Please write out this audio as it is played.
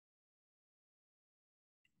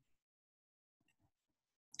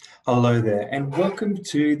Hello there, and welcome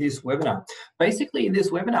to this webinar. Basically, in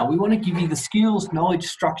this webinar, we want to give you the skills, knowledge,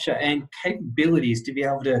 structure, and capabilities to be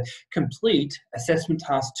able to complete assessment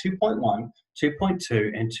task 2.1,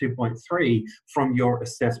 2.2, and 2.3 from your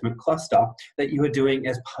assessment cluster that you are doing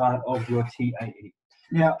as part of your TAE.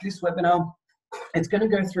 Now, this webinar, it's going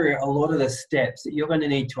to go through a lot of the steps that you're going to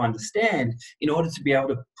need to understand in order to be able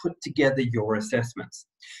to put together your assessments.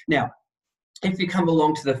 Now, if you come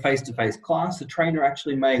along to the face-to-face class, the trainer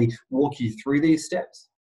actually may walk you through these steps.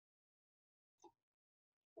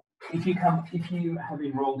 If you have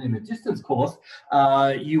enrolled in a distance course,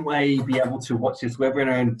 you may be able to watch this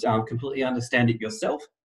webinar and completely understand it yourself.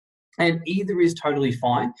 And either is totally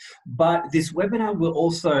fine, but this webinar will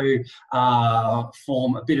also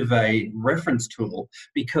form a bit of a reference tool,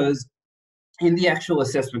 because in the actual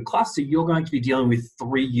assessment cluster, you're going to be dealing with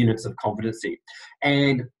 3 units of competency.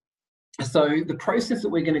 And so the process that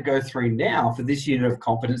we're going to go through now for this unit of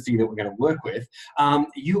competency that we're going to work with,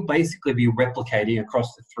 you'll basically be replicating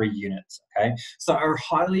across the 3 units, okay? So I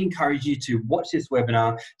highly encourage you to watch this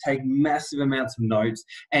webinar, take massive amounts of notes,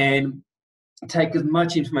 and take as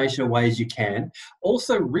much information away as you can.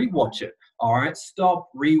 Also rewatch it, all right? Stop,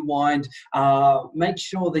 rewind, make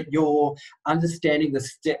sure that you're understanding the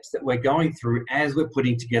steps that we're going through as we're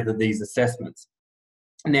putting together these assessments.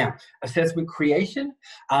 Now, assessment creation,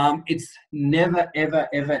 it's never, ever,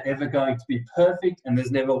 ever, ever going to be perfect, and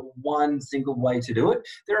there's never one single way to do it.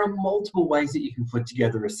 There are multiple ways that you can put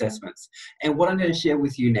together assessments. And what I'm going to share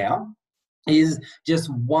with you now is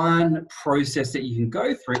just one process that you can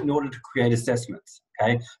go through in order to create assessments,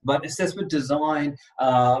 okay? But assessment design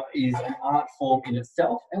is an art form in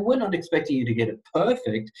itself, and we're not expecting you to get it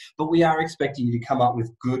perfect, but we are expecting you to come up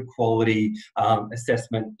with good quality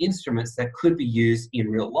assessment instruments that could be used in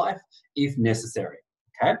real life if necessary,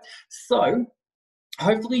 okay? So,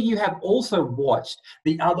 hopefully you have also watched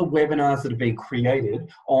the other webinars that have been created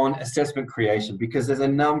on assessment creation, because there's a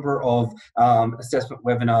number of assessment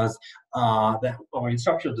webinars or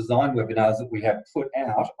instructional design webinars that we have put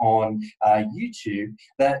out on YouTube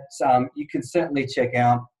that you can certainly check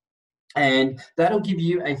out, and that'll give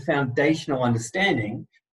you a foundational understanding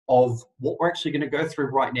of what we're actually going to go through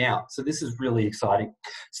right now. So this is really exciting.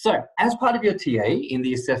 So as part of your TA in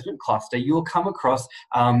the assessment cluster, you will come across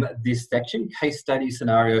this section, case study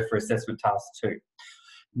scenario for assessment task 2.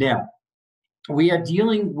 Now, we are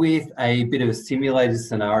dealing with a bit of a simulated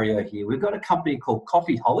scenario here. We've got a company called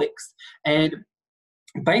Coffeeholics, and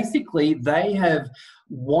basically they have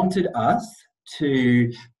wanted us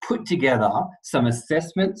to put together some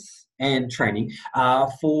assessments and training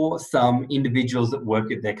for some individuals that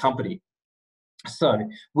work at their company. So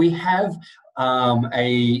we have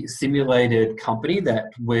a simulated company that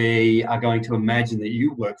we are going to imagine that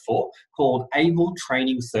you work for, called Able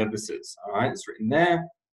Training Services. All right, it's written there.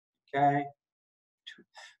 Okay.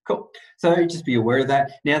 Cool. So just be aware of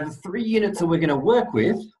that. Now, the 3 units that we're going to work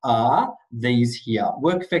with are these here.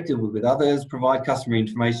 Work effectively with others, provide customer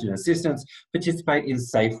information and assistance, participate in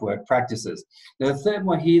safe work practices. Now, the third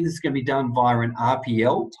one here, this is going to be done via an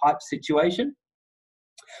RPL type situation.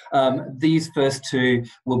 These first 2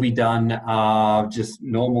 will be done just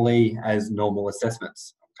normally as normal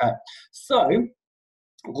assessments. Okay. So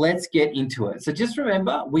let's get into it. So just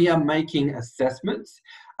remember, we are making assessments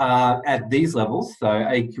at these levels, so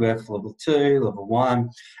AQF level 2, level 1,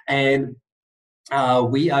 and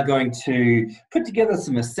we are going to put together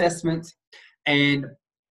some assessments, and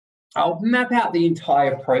I'll map out the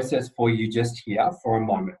entire process for you just here for a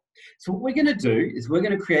moment. So what we're going to do is we're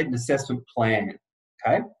going to create an assessment plan,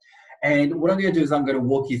 okay? And what I'm going to do is I'm going to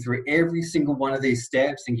walk you through every single one of these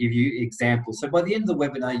steps and give you examples. So by the end of the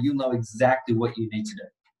webinar, you'll know exactly what you need to do.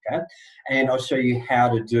 Okay, and I'll show you how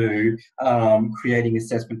to do creating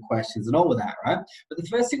assessment questions and all of that, right? But the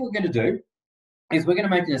first thing we're going to do is we're going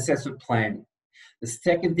to make an assessment plan. The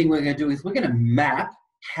second thing we're going to do is we're going to map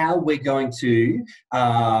how we're going to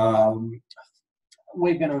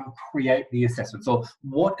create the assessments, or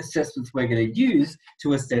what assessments we're going to use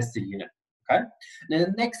to assess the unit. Okay. Now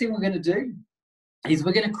the next thing we're going to do is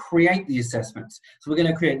we're going to create the assessments. So we're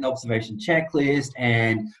going to create an observation checklist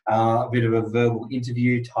and a bit of a verbal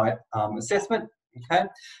interview type assessment, okay?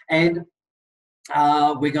 And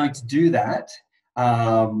we're going to do that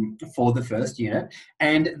for the first unit.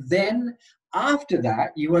 And then after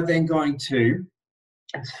that, you are then going to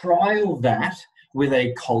trial that with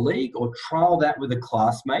a colleague, or trial that with a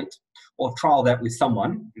classmate, or trial that with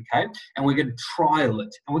someone, okay? And we're going to trial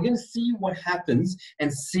it, and we're going to see what happens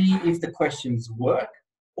and see if the questions work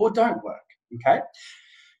or don't work, okay?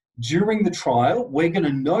 During the trial, we're going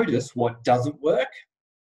to notice what doesn't work,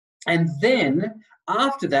 and then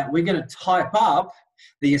after that, we're going to type up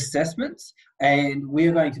the assessments, and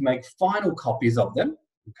we're going to make final copies of them,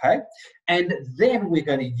 okay? And then we're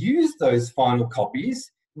going to use those final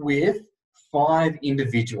copies with 5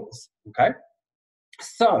 individuals, okay?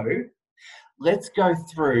 So let's go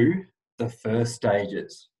through the first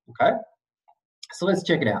stages, okay? So let's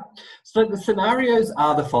check it out. So the scenarios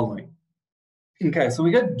are the following. Okay, so we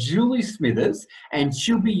got Julie Smithers, and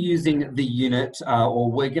she'll be using the unit,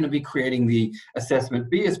 or we're going to be creating the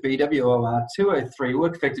assessment BSB WOR 203,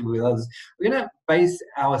 work effectively with others. We're going to base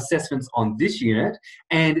our assessments on this unit,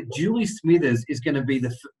 and Julie Smithers is going to be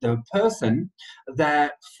the person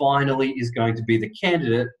that finally is going to be the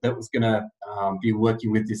candidate that was going to be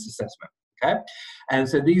working with this assessment. Okay, and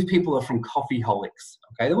so these people are from Coffeeholics.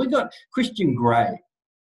 Okay, then we've got Christian Gray.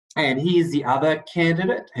 And he is the other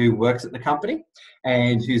candidate who works at the company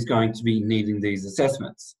and who's going to be needing these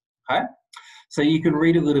assessments, okay? So you can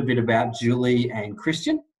read a little bit about Julie and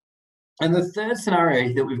Christian. And the third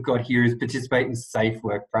scenario that we've got here is participate in safe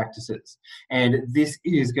work practices. And this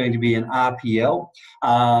is going to be an RPL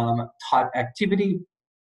type activity.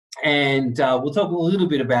 And we'll talk a little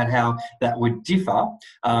bit about how that would differ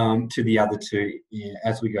to the other two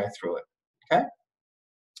as we go through it, okay?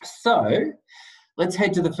 So let's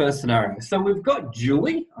head to the first scenario. So we've got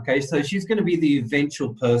Julie, okay, so she's going to be the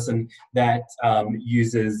eventual person that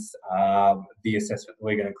uses the assessment that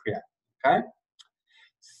we're going to create, okay?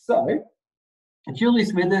 So Julie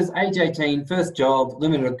Smithers, age 18, first job,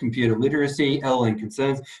 limited computer literacy, LLM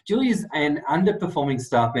concerns. Julie is an underperforming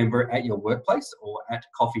staff member at your workplace or at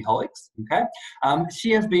Coffeeholics, okay?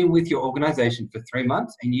 She has been with your organisation for 3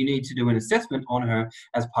 months and you need to do an assessment on her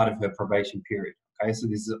as part of her probation period. Okay, so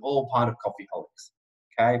this is all part of Coffeeholics.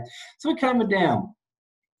 Okay, so we're coming down.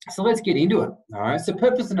 So let's get into it. All right, so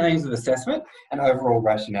purpose and aims of assessment and overall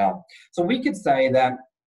rationale. So we could say that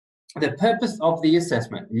the purpose of the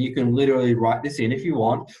assessment, and you can literally write this in if you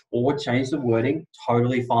want or change the wording,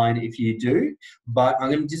 totally fine if you do, but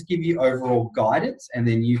I'm going to just give you overall guidance and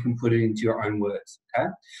then you can put it into your own words. Okay,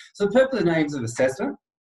 so the purpose and aims of assessment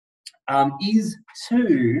is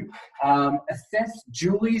to assess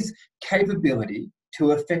Julie's capability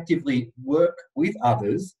to effectively work with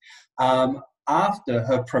others after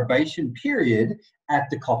her probation period at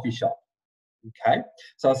the coffee shop. Okay,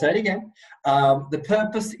 so I'll say it again. The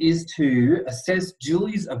purpose is to assess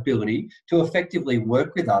Julie's ability to effectively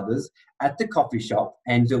work with others at the coffee shop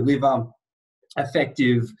and deliver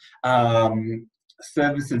effective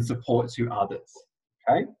service and support to others.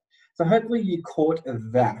 Okay, so hopefully you caught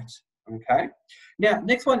that. Okay, now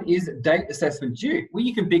next one is date assessment due. Well,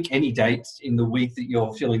 you can pick any dates in the week that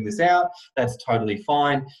you're filling this out. That's totally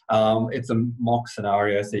fine. It's a mock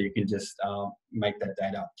scenario, so you can just make that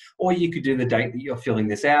date up. Or you could do the date that you're filling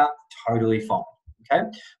this out, totally fine. Okay,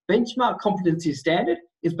 benchmark competency standard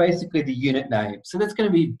is basically the unit name. So that's going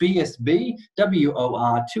to be BSB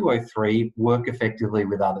WOR 203, work effectively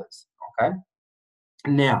with others. Okay,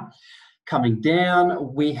 now coming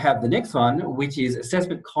down, we have the next one, which is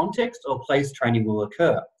assessment context or place training will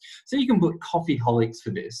occur. So you can put Coffeeholics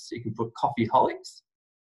for this. You can put Coffeeholics.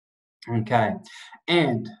 Okay,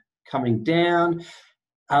 and coming down,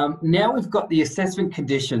 now we've got the assessment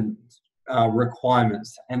conditions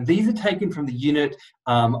requirements, and these are taken from the unit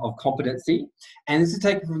of competency, and this is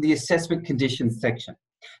taken from the assessment conditions section.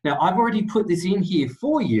 Now, I've already put this in here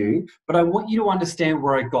for you, but I want you to understand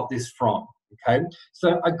where I got this from. Okay,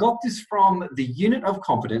 so I got this from the unit of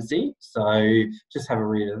competency, so just have a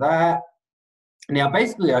read of that. Now,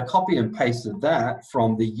 basically, I copied and pasted that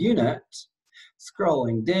from the unit,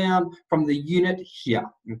 scrolling down from the unit here.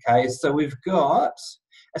 Okay, so we've got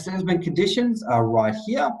assessment conditions are right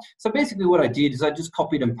here. So basically what I did is I just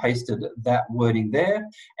copied and pasted that wording there,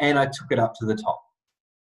 and I took it up to the top.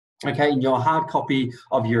 Okay, in your hard copy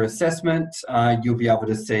of your assessment, you'll be able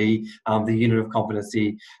to see the unit of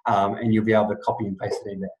competency and you'll be able to copy and paste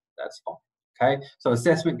it in there. That's fine. Okay, so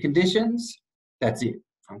assessment conditions, that's it.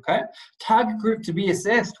 Okay, target group to be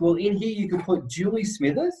assessed. Well, in here you can put Julie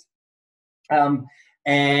Smithers.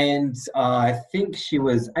 And I think she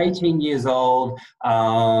was 18 years old.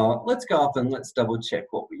 Let's go up and let's double check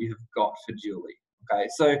what we have got for Julie. Okay,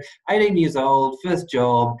 so 18 years old, first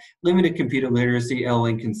job, limited computer literacy,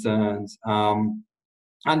 LLM concerns,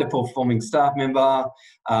 underperforming staff member,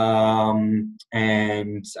 and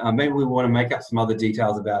maybe we want to make up some other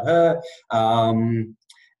details about her,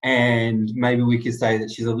 and maybe we could say that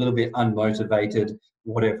she's a little bit unmotivated,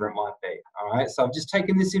 whatever it might be. All right, so I've just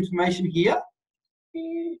taken this information here,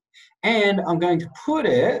 and I'm going to put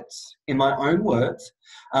it in my own words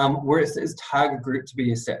where it says target group to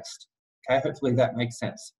be assessed. Okay, hopefully that makes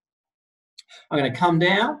sense. I'm going to come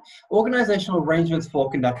down, organisational arrangements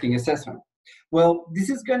for conducting assessment. Well, this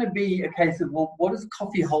is going to be a case of, well, what does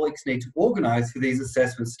Coffeeholics need to organise for these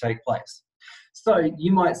assessments to take place? So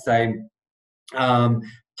you might say,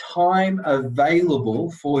 time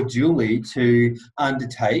available for Julie to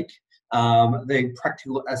undertake the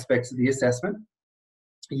practical aspects of the assessment.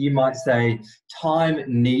 You might say time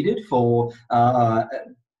needed for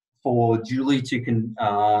Julie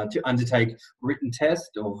to undertake written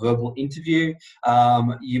test or verbal interview.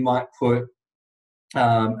 You might put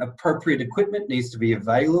appropriate equipment needs to be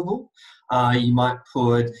available. You might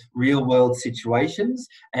put real world situations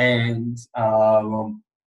and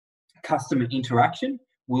customer interaction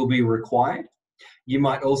will be required. You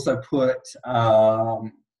might also put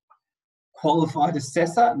qualified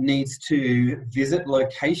assessor needs to visit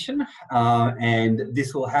location and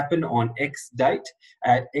this will happen on X date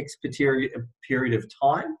at X period of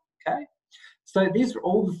time, okay? So these are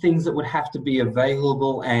all the things that would have to be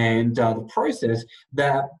available and the process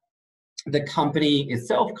that the company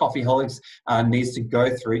itself, Coffeeholics, needs to go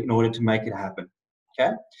through in order to make it happen,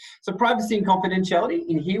 okay? So privacy and confidentiality,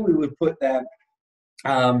 in here we would put that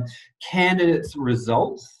candidates'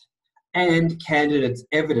 results and candidates'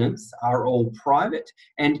 evidence are all private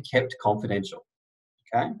and kept confidential,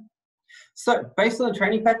 okay? So based on the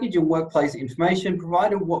training package and workplace information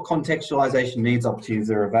provided, what contextualization needs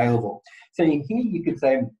opportunities are available? So in here you could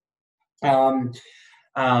say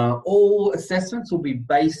all assessments will be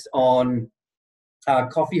based on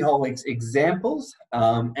Coffeeholics examples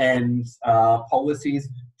and policies,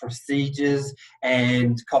 procedures,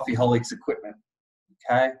 and Coffeeholics equipment,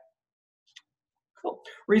 okay? Cool.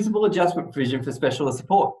 Reasonable adjustment provision for specialist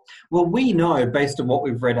support. Well, we know based on what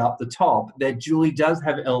we've read up the top that Julie does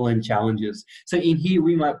have LLM challenges. So in here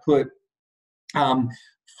we might put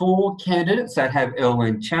for candidates that have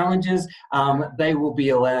LLM challenges, they will be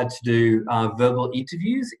allowed to do verbal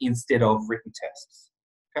interviews instead of written tests.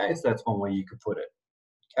 Okay, so that's one way you could put it.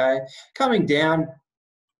 Okay, coming down,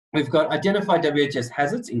 we've got identify WHS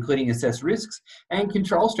hazards, including assess risks and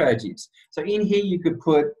control strategies. So in here you could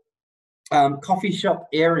put coffee shop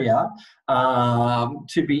area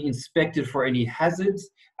to be inspected for any hazards,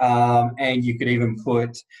 and you could even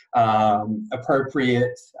put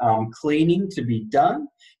appropriate cleaning to be done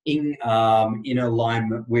in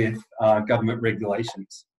alignment with government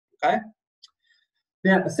regulations. Okay.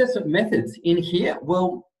 Now, assessment methods in here.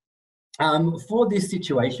 Well, for this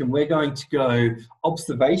situation, we're going to go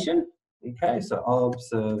observation. Okay, so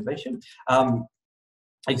observation.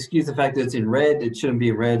 Excuse the fact that it's in red. It shouldn't be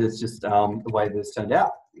in red. It's just the way that it's turned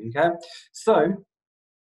out. Okay, so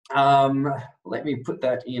let me put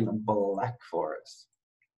that in black for us.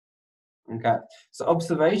 Okay, so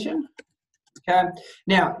observation. Okay,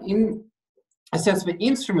 now in assessment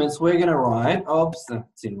instruments, we're going to write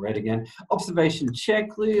it's in red again. Observation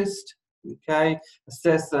checklist. Okay,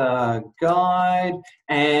 assessor guide,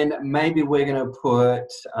 and maybe we're going to put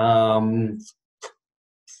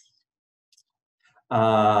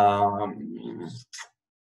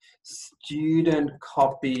student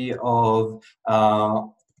copy of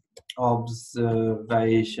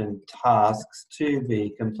observation tasks to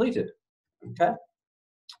be completed. Okay,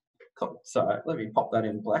 cool. So let me pop that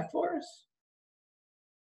in black for us.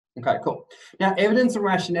 Okay, cool. Now, evidence and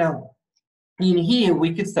rationale. In here,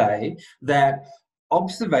 we could say that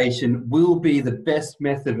observation will be the best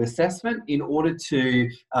method of assessment in order to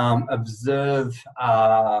observe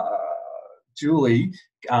Julie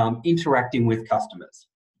interacting with customers.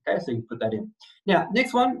 Okay, so you can put that in. Now,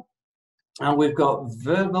 next one, we've got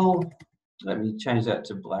verbal. Let me change that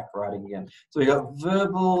to black writing again. So we've got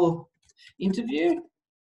verbal interview.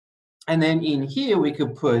 And then in here, we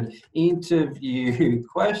could put interview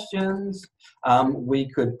questions. We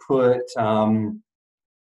could put okay.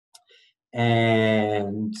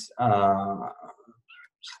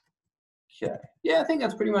 Yeah, I think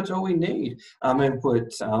that's pretty much all we need. And put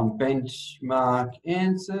benchmark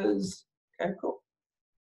answers. Okay, cool.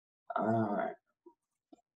 All right.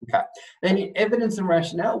 Okay. Then in evidence and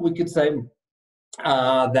rationale, we could say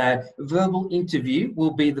that verbal interview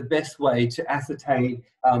will be the best way to ascertain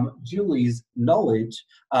Julie's knowledge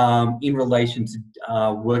in relation to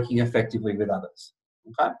working effectively with others.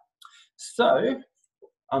 Okay, so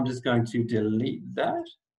I'm just going to delete that.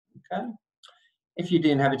 Okay, if you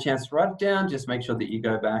didn't have a chance to write it down, just make sure that you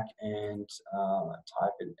go back and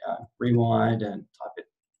type it, rewind and type it,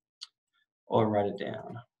 or write it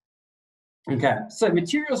down. Okay, so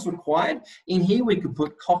materials required. In here, we could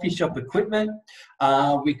put coffee shop equipment,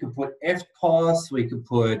 we could put FPOS, we could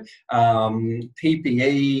put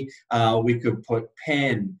PPE, we could put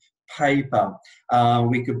pen, paper,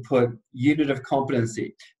 we could put unit of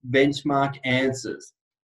competency, benchmark answers.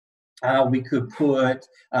 We could put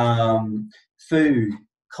food,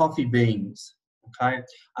 coffee beans. Okay,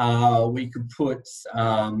 we could put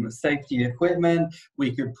safety equipment.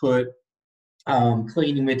 We could put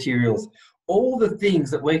cleaning materials. All the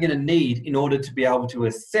things that we're going to need in order to be able to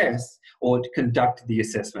assess or to conduct the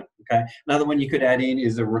assessment. Okay. Another one you could add in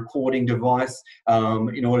is a recording device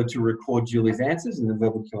in order to record Julie's answers in the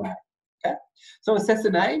verbal Q&A. Okay. So assess a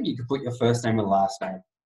name. You could put your first name and last name.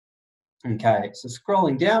 Okay, so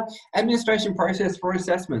scrolling down, administration process for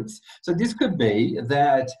assessments. So this could be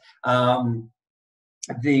that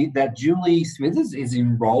that Julie Smithers is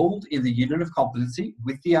enrolled in the unit of competency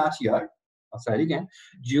with the RTO. I'll say it again.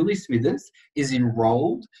 Julie Smithers is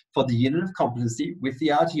enrolled for the unit of competency with the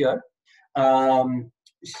RTO.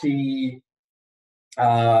 She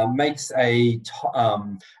makes a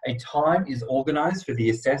time is organised for the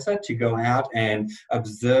assessor to go out and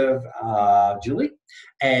observe Julie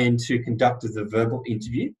and to conduct the verbal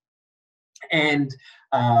interview. And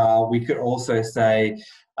we could also say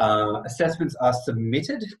assessments are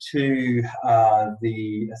submitted to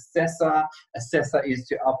the assessor. Assessor is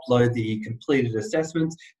to upload the completed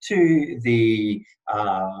assessments to the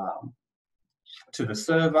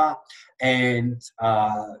server, and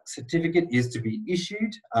certificate is to be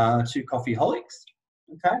issued to Coffeeholics.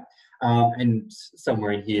 Okay. And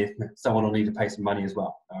somewhere in here, someone will need to pay some money as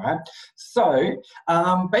well. All right. So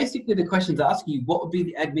basically, the questions ask you what would be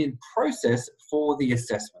the admin process for the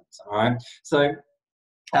assessments. All right. So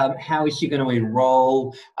how is she going to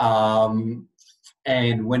enroll?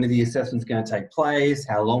 And when are the assessments going to take place?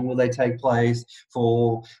 How long will they take place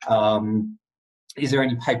for? Is there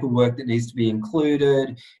any paperwork that needs to be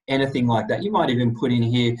included? Anything like that. You might even put in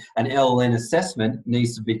here an LLN assessment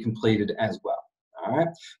needs to be completed as well. All right.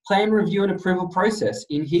 Plan, review and approval process.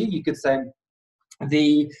 In here, you could say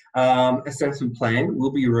the assessment plan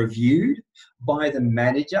will be reviewed by the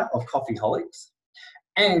manager of Coffeeholics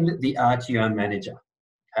and the RTO manager.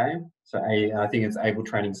 Okay. So I think it's Able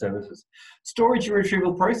Training Services. Storage and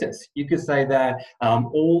retrieval process. You could say that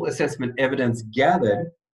all assessment evidence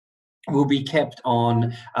gathered will be kept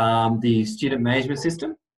on the student management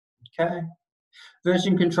system. Okay.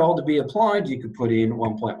 Version control to be applied, you could put in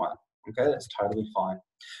 1.1. Okay, that's totally fine.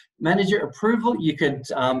 Manager approval, you could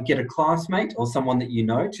get a classmate or someone that you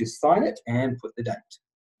know to sign it and put the date.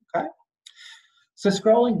 Okay. So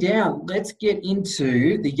scrolling down, let's get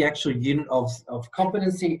into the actual unit of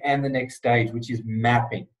competency and the next stage, which is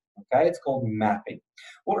mapping. Okay, it's called mapping.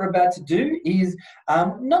 What we're about to do is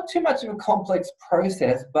not too much of a complex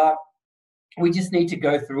process, but we just need to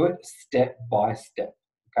go through it step by step.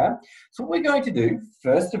 Okay, so what we're going to do,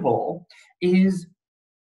 first of all, is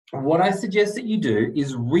what I suggest that you do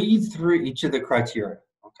is read through each of the criteria.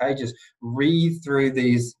 Okay, just read through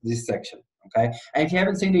this section. Okay, and if you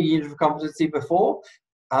haven't seen a unit of competency before,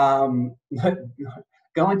 go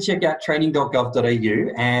and check out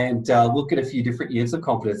training.gov.au and look at a few different units of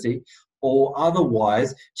competency, or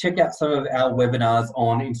otherwise check out some of our webinars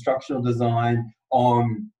on instructional design,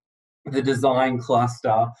 on the design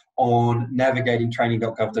cluster, on navigating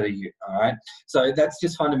training.gov.au. All right, so that's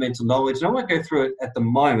just fundamental knowledge, and I won't go through it at the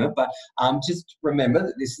moment, but just remember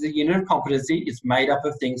that this is a unit of competency. It's made up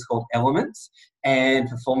of things called elements and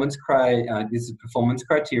performance this is performance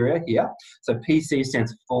criteria here. So PC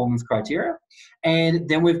stands for performance criteria, and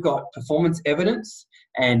then we've got performance evidence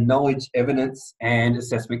and knowledge evidence and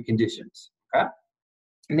assessment conditions. Okay.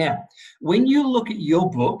 Now, when you look at your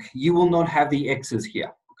book, you will not have the X's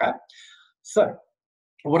here. Okay, so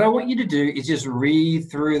what I want you to do is just read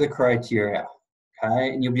through the criteria, okay,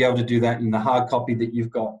 and you'll be able to do that in the hard copy that you've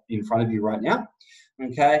got in front of you right now,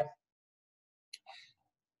 okay.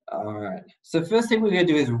 All right, so first thing we're going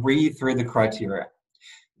to do is read through the criteria.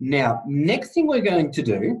 Now, next thing we're going to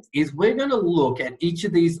do is we're going to look at each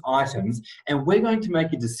of these items and we're going to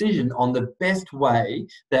make a decision on the best way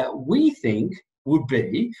that we think would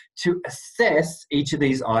be to assess each of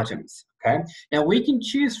these items. Okay. Now we can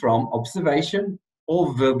choose from observation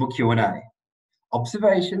or verbal Q&A.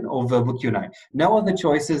 Observation or verbal Q&A. No other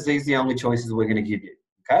choices. These are the only choices we're going to give you.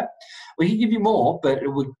 Okay. We can give you more, but it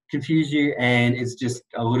would confuse you and it's just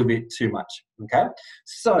a little bit too much. Okay.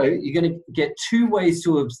 So you're going to get two ways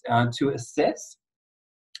to assess,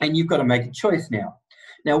 and you've got to make a choice now.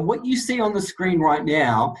 Now, what you see on the screen right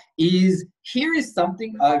now is, here is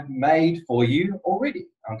something I've made for you already,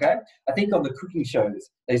 okay? I think on the cooking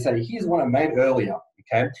shows, they say, here's what I made earlier,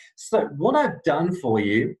 okay? So what I've done for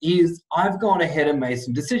you is I've gone ahead and made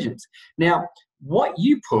some decisions. Now, what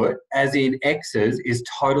you put as in X's is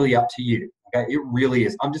totally up to you, okay? It really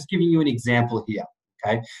is. I'm just giving you an example here,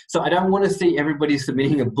 okay? So I don't want to see everybody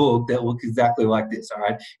submitting a book that looks exactly like this, all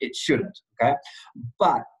right? It shouldn't, okay?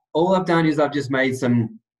 But all I've done is I've just made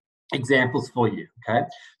some examples for you, okay?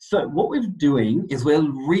 So what we're doing is we're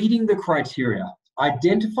reading the criteria.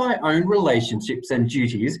 Identify own relationships and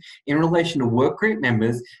duties in relation to work group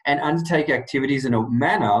members and undertake activities in a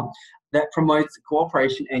manner that promotes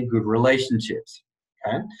cooperation and good relationships,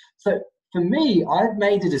 okay? So for me, I've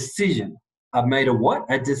made a decision. I've made a what?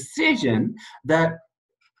 A decision that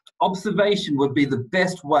observation would be the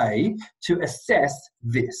best way to assess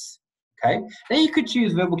this, okay? Now you could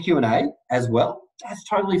choose verbal Q&A as well. That's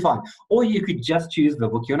totally fine. Or you could just choose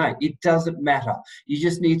verbal Q&A. It doesn't matter. You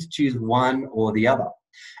just need to choose one or the other.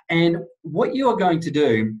 And what you are going to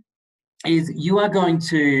do is you are going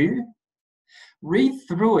to read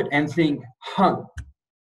through it and think,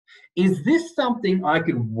 is this something I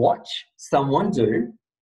could watch someone do?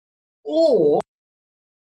 Or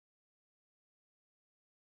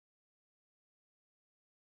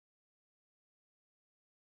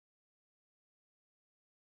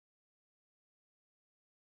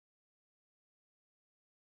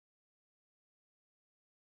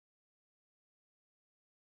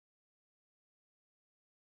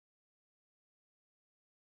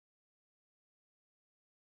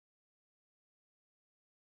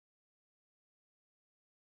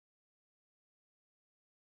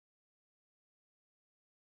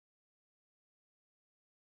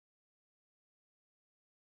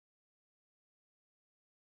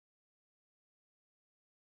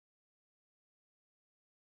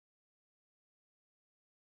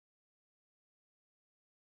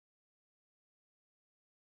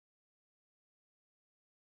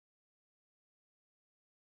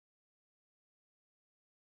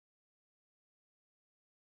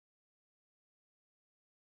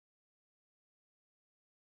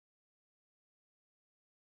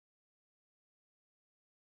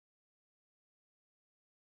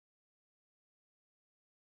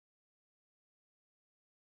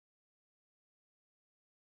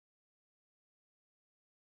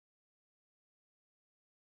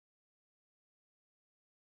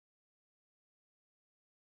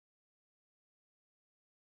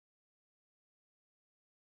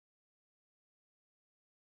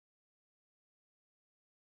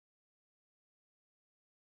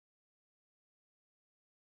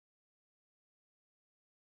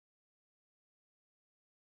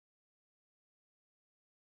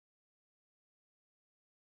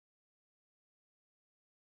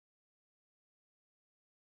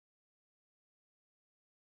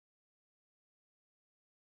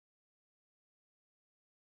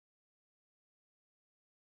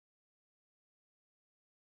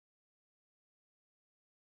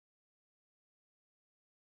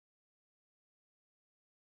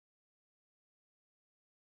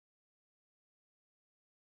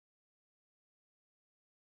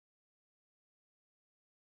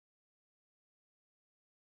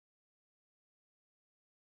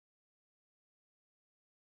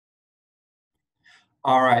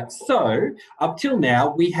all right, so up till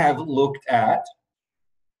now, we have looked at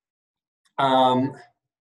um,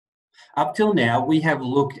 the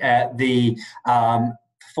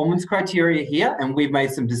performance criteria here, and we've made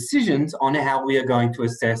some decisions on how we are going to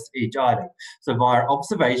assess each item. So via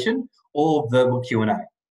observation or verbal Q&A.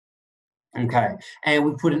 Okay, and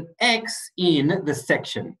we put an X in the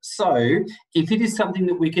section. So if it is something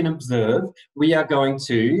that we can observe, we are going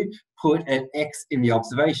to put an X in the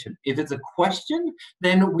observation. If it's a question,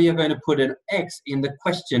 then we are going to put an X in the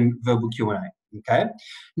question verbal Q&A. Okay,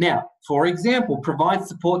 now, for example, provide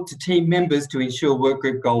support to team members to ensure work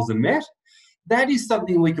group goals are met. That is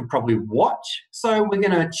something we could probably watch, so we're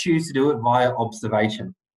going to choose to do it via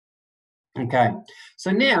observation. Okay,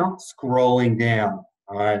 so now scrolling down.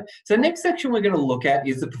 All right, so the next section we're going to look at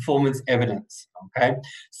is the performance evidence. Okay,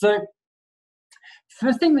 so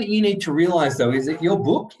first thing that you need to realize though is that your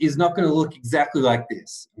book is not going to look exactly like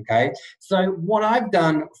this. Okay, so what I've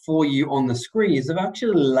done for you on the screen is I've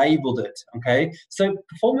actually labeled it. Okay, so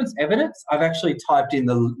performance evidence, I've actually typed in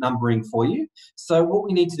the numbering for you. So what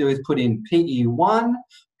we need to do is put in PE1,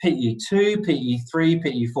 PE2, PE3,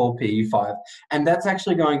 PE4, PE5, and that's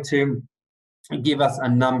actually going to give us a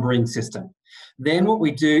numbering system. Then what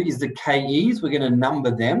we do is the KEs, we're going to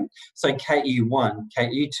number them. So KE1,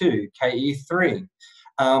 KE2, KE3.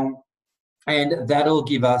 And that'll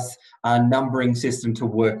give us a numbering system to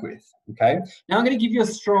work with, okay? Now I'm going to give you a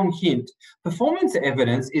strong hint. Performance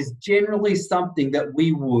evidence is generally something that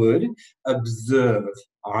we would observe,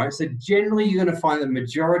 all right? So generally you're going to find the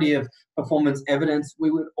majority of performance evidence,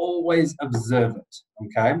 we would always observe it,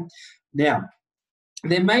 okay? Now,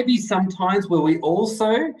 There may be some times where we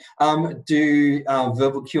also do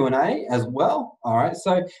verbal Q&A as well. All right,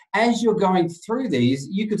 so as you're going through these,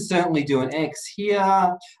 you could certainly do an X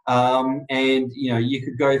here, and you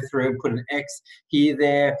could go through and put an X here,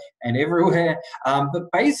 there, and everywhere.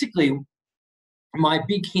 But basically, my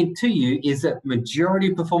big hint to you is that majority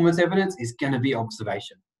of performance evidence is going to be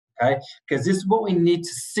observation. Okay, because this is what we need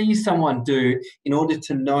to see someone do in order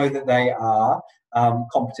to know that they are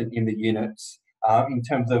competent in the units. In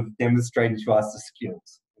terms of demonstrating to us the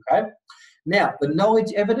skills, okay? Now, the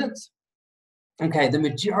knowledge evidence, okay, the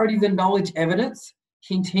majority of the knowledge evidence,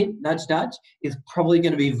 hint, hint, nudge, nudge, is probably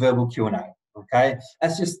going to be verbal Q&A, okay?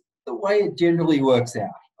 That's just the way it generally works out,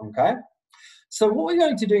 okay? So what we're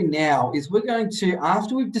going to do now is we're going to,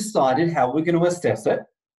 after we've decided how we're going to assess it,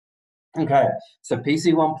 okay, so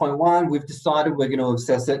PC 1.1, we've decided we're going to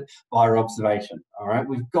assess it via observation, all right?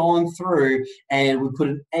 We've gone through and we put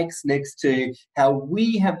an X next to how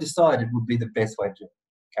we have decided would be the best way to do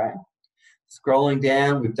it, okay? Scrolling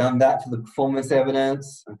down, we've done that for the performance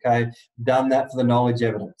evidence, okay? Done that for the knowledge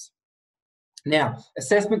evidence. Now,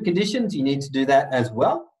 assessment conditions, you need to do that as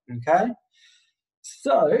well, okay?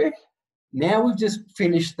 So, now we've just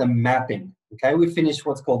finished the mapping, okay? We've finished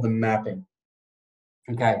what's called the mapping.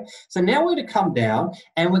 Okay, so now we're going to come down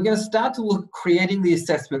and we're going to start to look at creating the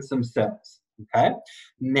assessments themselves. Okay,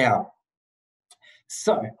 now,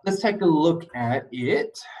 so let's take a look at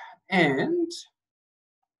it and,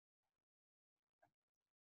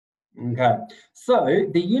 okay, so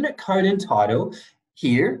the unit code and title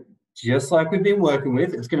here, just like we've been working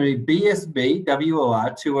with, it's going to be BSB WOR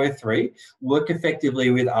 203, work effectively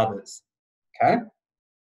with others. Okay,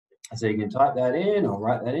 so you can type that in or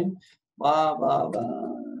write that in. Blah, blah, blah.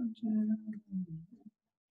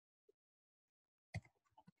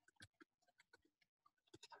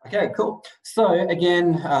 Okay, cool. So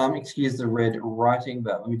again, excuse the red writing,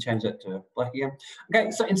 but let me change that to black again.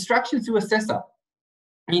 Okay, so instructions to assessor.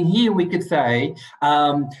 In here, we could say,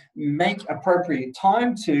 make appropriate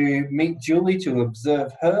time to meet Julie to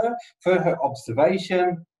observe her for her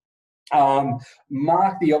observation.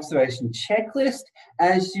 Mark the observation checklist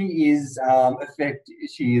as she is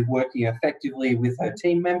working effectively with her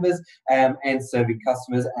team members and serving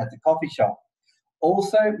customers at the coffee shop.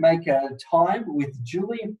 Also, make a time with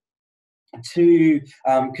Julie to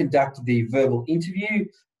conduct the verbal interview,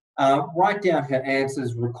 write down her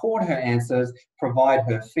answers, record her answers, provide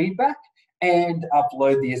her feedback, and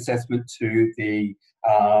upload the assessment to the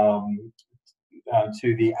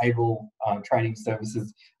ABLE Training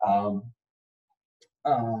Services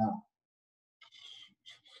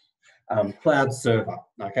cloud server,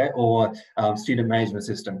 okay, or student management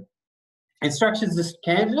system. Instructions to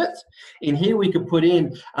candidates. In here, we could put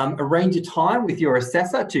in arrange a time with your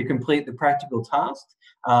assessor to complete the practical tasks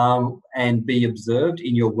and be observed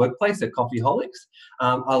in your workplace at Coffeeholics.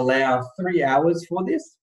 Allow 3 hours for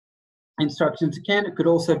this. Instructions to candidate could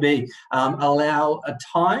also be allow a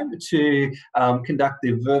time to conduct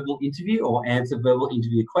the verbal interview or answer verbal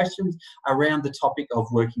interview questions around the topic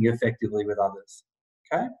of working effectively with others.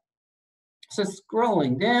 Okay, so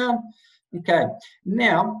scrolling down. Okay,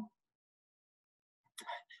 now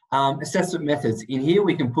assessment methods. In here,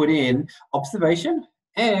 we can put in observation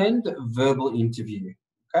and verbal interview.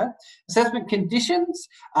 Okay, assessment conditions.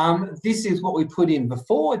 This is what we put in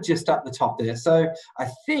before, just up the top there. So I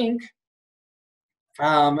think.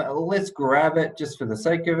 Let's grab it just for the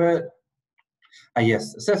sake of it.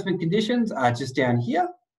 Yes, assessment conditions are just down here.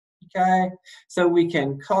 Okay, so we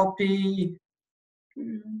can copy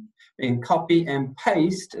and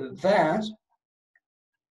paste that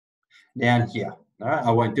down here. All right,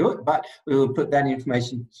 I won't do it, but we will put that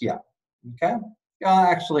information here. Okay,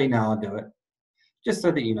 actually, no, I'll do it just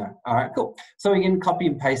so that you know. All right, cool. So we can copy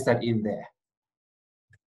and paste that in there.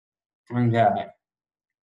 Okay.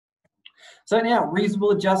 So now,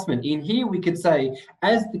 reasonable adjustment. In here, we could say,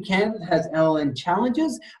 as the candidate has LLM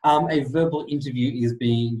challenges, a verbal interview is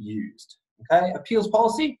being used. Okay, appeals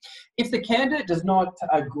policy. If the candidate does not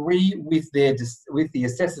agree with the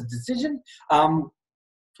assessor's decision,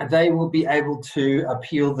 they will be able to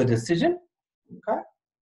appeal the decision. Okay,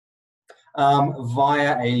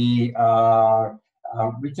 via a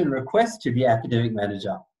written request to the academic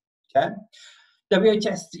manager. Okay.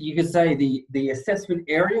 WHS, you could say the assessment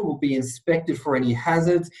area will be inspected for any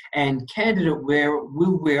hazards and candidate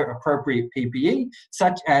will wear appropriate PPE,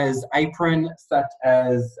 such as apron, such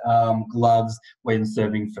as gloves when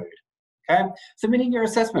serving food. Okay, submitting your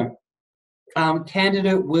assessment.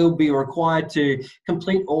 Candidate will be required to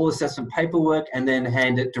complete all assessment paperwork and then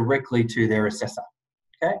hand it directly to their assessor.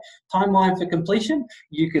 Okay, timeline for completion,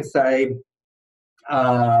 you could say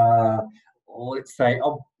let's say,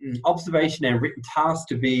 observation and written tasks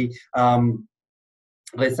to be,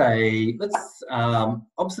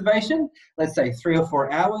 observation, let's say 3 or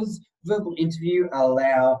 4 hours, verbal interview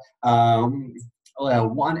allow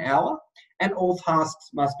 1 hour, and all tasks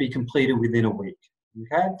must be completed within a week.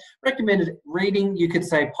 Okay, recommended reading, you could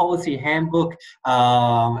say policy handbook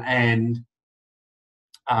and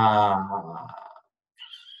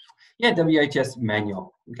WHS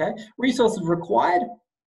manual. Okay, resources required,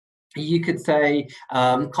 you could say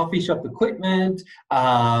coffee shop equipment,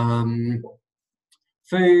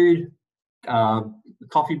 food,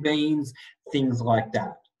 coffee beans, things like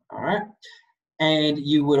that. All right. And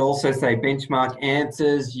you would also say benchmark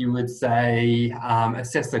answers. You would say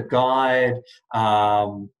assessor guide,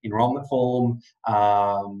 enrollment form,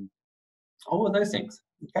 all of those things.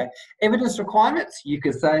 Okay. Evidence requirements. You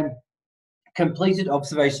could say completed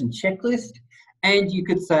observation checklist, and you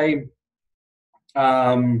could say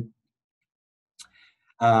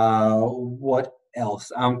what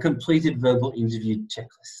else? Completed verbal interview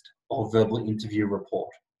checklist or verbal interview report.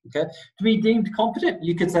 Okay. To be deemed competent,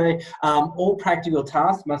 you could say all practical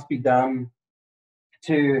tasks must be done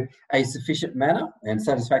to a sufficient manner and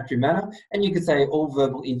satisfactory manner, and you could say all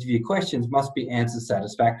verbal interview questions must be answered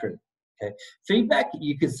satisfactorily. Okay. Feedback,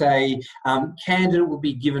 you could say candidate will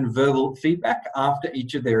be given verbal feedback after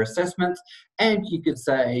each of their assessments, and you could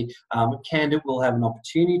say candidate will have an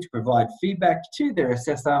opportunity to provide feedback to their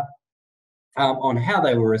assessor on how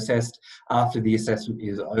they were assessed after the assessment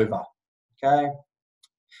is over. Okay.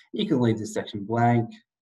 You can leave this section blank.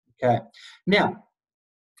 Okay. Now,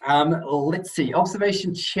 let's see,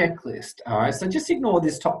 observation checklist. All right, so just ignore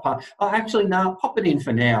this top part. Oh, actually, no, pop it in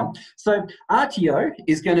for now. So RTO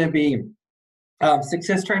is going to be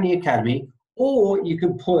Success Training Academy, or you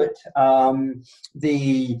can put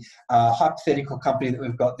the hypothetical company that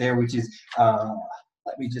we've got there, which is,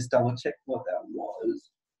 let me just double check what that was.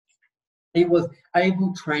 It was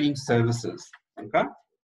Able Training Services, okay?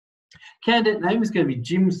 Candidate name is going to be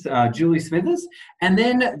Julie Smithers, and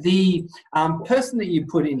then the person that you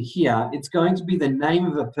put in here, it's going to be the name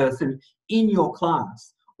of a person in your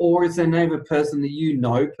class, or it's the name of a person that you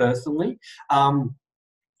know personally,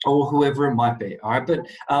 or whoever it might be. All right, but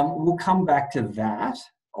we'll come back to that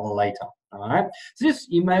later. All right, so just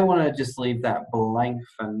you may want to just leave that blank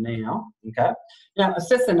for now. Okay. Now,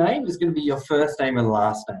 assessor name is going to be your first name and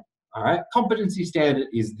last name. All right. Competency standard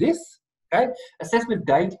is this. Okay. Assessment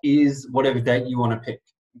date is whatever date you want to pick.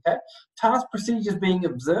 Okay. Task procedures being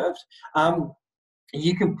observed.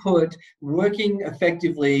 You can put working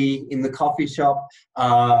effectively in the coffee shop,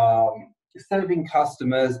 serving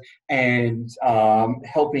customers, and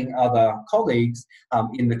helping other colleagues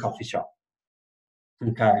in the coffee shop.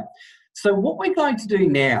 Okay. So what we're going to do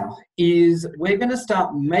now is we're going to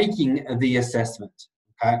start making the assessment.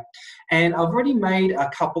 Okay. And I've already made a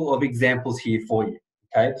couple of examples here for you.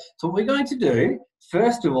 Okay, so what we're going to do,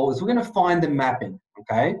 first of all, is we're going to find the mapping,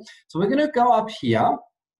 okay? So we're going to go up here,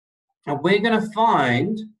 and we're going to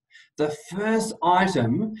find the first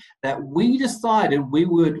item that we decided we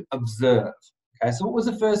would observe. Okay, so what was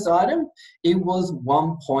the first item? It was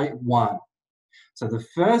 1.1. So the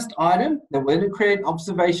first item that we're going to create an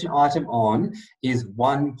observation item on is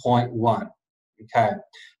 1.1. Okay,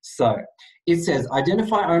 so it says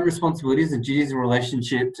identify own responsibilities and duties and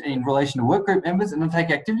relationships in relation to work group members and undertake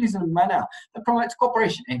activities in a manner that promotes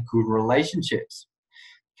cooperation and good relationships.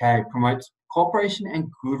 Okay, promotes cooperation and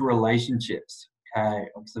good relationships. Okay,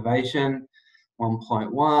 observation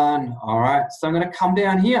 1.1. All right, so I'm going to come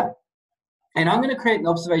down here and I'm going to create an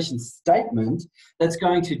observation statement that's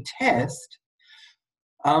going to test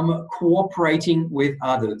cooperating with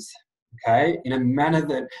others. Okay, in a manner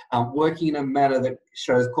that, working in a manner that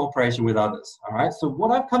shows cooperation with others. All right, so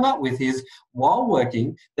what I've come up with is, while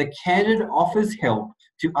working, the candidate offers help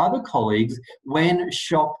to other colleagues when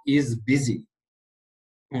shop is busy.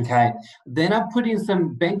 Okay, then I've put in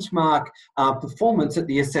some benchmark performance that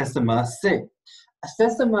the assessor must see.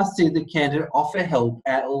 Assessor must see the candidate offer help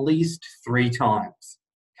at least 3 times.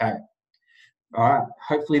 Okay. All right,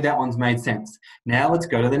 hopefully that one's made sense. Now let's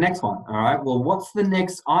go to the next one. All right, well, what's the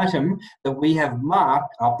next item that we have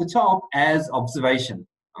marked up the top as observation?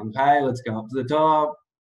 Okay, let's go up to the top.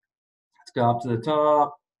 Let's go up to the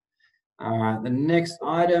top. All right, the next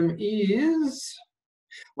item is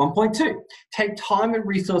 1.2. Take time and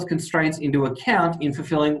resource constraints into account in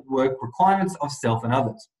fulfilling work requirements of self and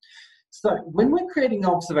others. So when we're creating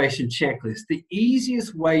an observation checklist, the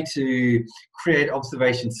easiest way to create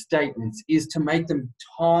observation statements is to make them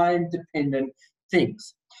time-dependent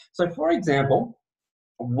things. So for example,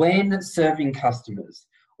 when serving customers,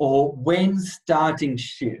 or when starting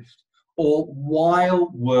shift, or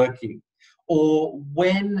while working, or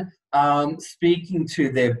when speaking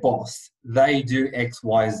to their boss, they do X,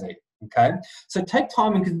 Y, Z. Okay, so take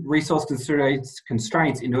time and resource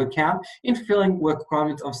constraints into account in fulfilling work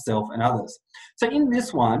requirements of self and others. So in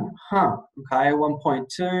this one, okay,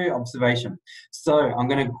 1.2 observation. So I'm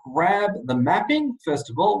going to grab the mapping first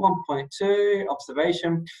of all, 1.2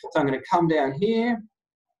 observation. So I'm going to come down here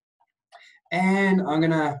and I'm going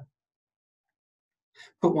to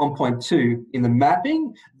put 1.2 in the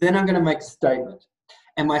mapping. Then I'm going to make a statement.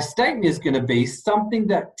 And my statement is going to be something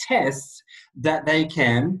that tests that they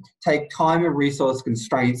can take time and resource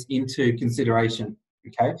constraints into consideration.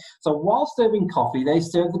 Okay, so while serving coffee, they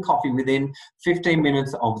serve the coffee within 15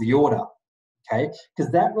 minutes of the order. Okay,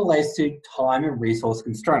 because that relates to time and resource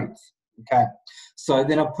constraints. Okay, so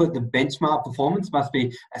then I'll put the benchmark performance must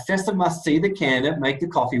be assessor must see the candidate make the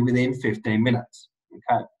coffee within 15 minutes.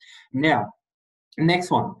 Okay, now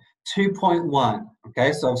next one. 2.1.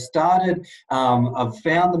 Okay, so I've started, I've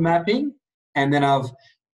found the mapping and then I've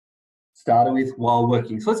started with while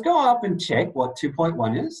working. So let's go up and check what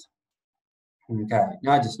 2.1 is. Okay,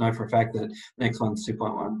 now I just know for a fact that the next one's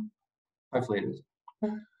 2.1. Hopefully it is.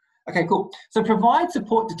 Okay, cool. So provide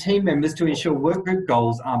support to team members to ensure workgroup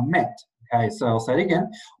goals are met. Okay, so I'll say it again.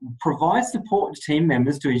 Provide support to team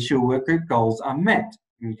members to ensure workgroup goals are met.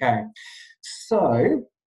 Okay, so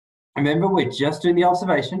remember, we're just doing the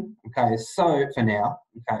observation. Okay, so for now,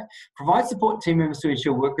 okay, provide support to team members to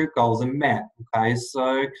ensure workgroup goals are met. Okay,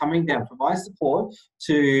 so coming down, provide support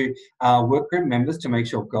to workgroup members to make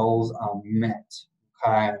sure goals are met.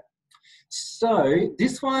 Okay, so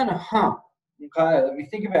this one, okay, let me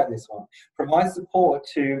think about this one. Provide support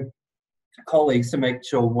to colleagues to make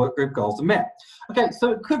sure workgroup goals are met. Okay,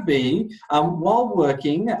 so it could be while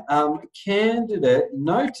working, candidate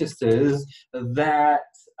notices that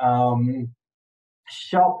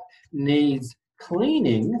shop needs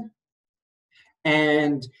cleaning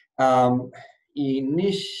and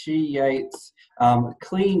initiates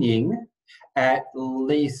cleaning at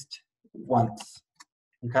least once.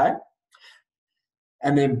 Okay,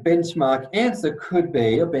 and then benchmark answer could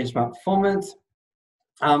be a benchmark performance.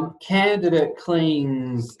 Candidate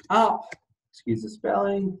cleans up, excuse the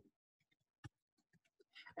spelling,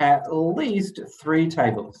 at least 3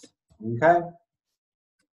 tables. Okay.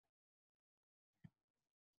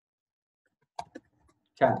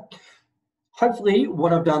 Okay. Hopefully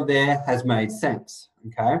what I've done there has made sense.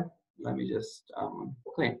 Okay. Let me just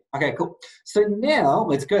clean. Okay, cool. So now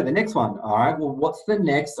let's go to the next one. All right. Well, what's the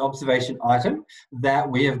next observation item that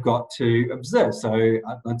we have got to observe? So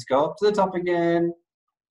let's go up to the top again.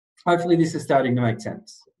 Hopefully this is starting to make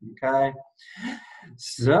sense. Okay.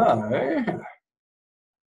 So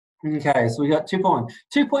we got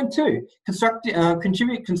 2.2.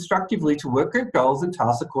 Contribute constructively to workgroup goals and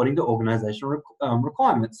tasks according to organizational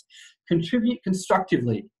requirements. Contribute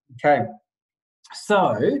constructively. Okay.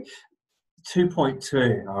 So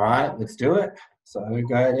 2.2. All right, let's do it. So we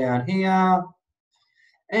go down here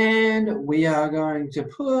and we are going to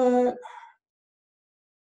put,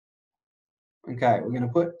 okay, we're going to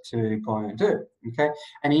put 2.2. Okay,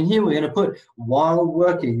 and in here we're going to put while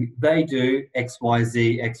working, they do X, Y,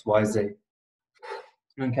 Z, X, Y, Z.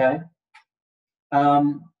 Okay.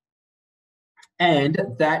 And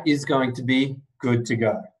that is going to be good to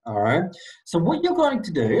go. All right. So what you're going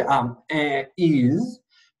to do is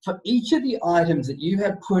for each of the items that you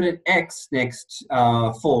have put an X next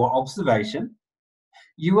for observation,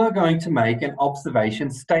 you are going to make an observation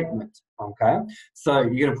statement. Okay. So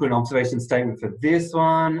you're going to put an observation statement for this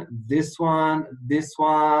one, this one, this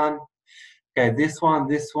one. Okay, this one,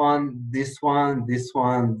 this one, this one, this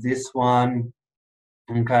one, this one.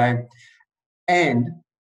 Okay. And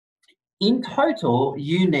in total,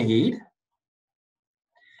 you need,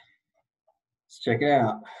 let's check it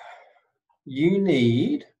out. You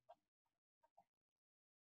need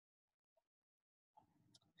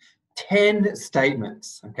 10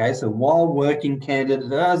 statements. Okay, so while working candidate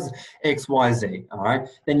does X, Y, Z, all right,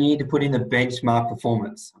 then you need to put in the benchmark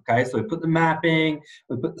performance. Okay, so we put the mapping,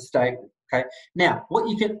 we put the statement. Okay, now what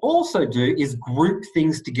you can also do is group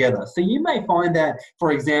things together. So you may find that,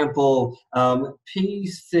 for example,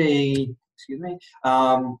 PC, excuse me,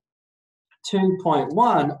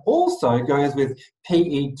 2.1 also goes with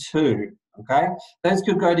PE2. Okay, those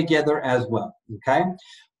could go together as well. Okay,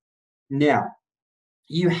 now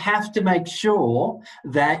you have to make sure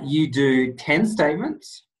that you do 10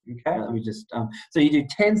 statements. Okay, let me just, so you do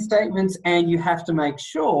 10 statements and you have to make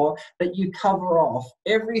sure that you cover off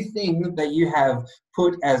everything that you have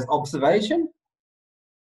put as observation.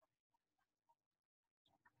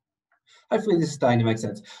 Hopefully this is starting to make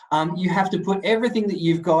sense. You have to put everything that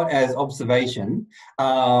you've got as observation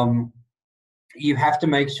you have to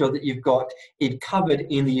make sure that you've got it covered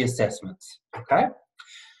in the assessments, okay?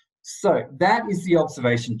 So that is the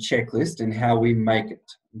observation checklist and how we make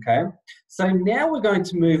it, okay? So now we're going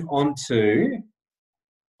to move on to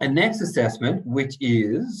a next assessment, which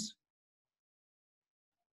is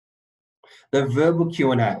the verbal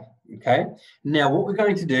Q&A, okay? Now what we're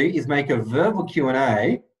going to do is make a verbal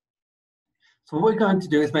Q&A. So what we're going to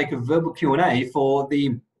do is make a verbal Q&A for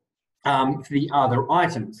the other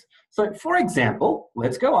items. So for example,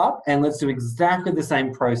 let's go up and let's do exactly the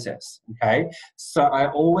same process, okay? So I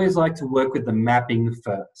always like to work with the mapping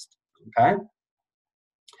first, okay?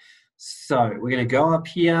 So we're gonna go up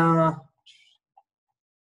here.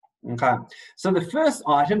 Okay, so the first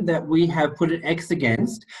item that we have put an X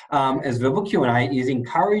against as verbal Q&A is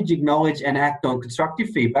encourage, acknowledge and act on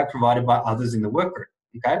constructive feedback provided by others in the work group,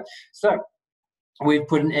 okay? So we've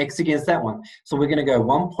put an X against that one. So we're gonna go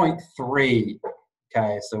 1.3.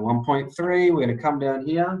 Okay, so 1.3, we're gonna come down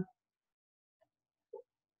here.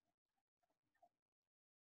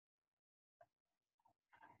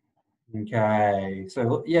 Okay,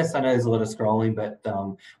 so yes, I know there's a lot of scrolling, but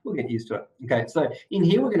we'll get used to it. Okay, so in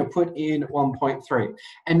here, we're gonna put in 1.3.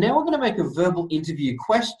 And now we're gonna make a verbal interview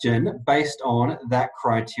question based on that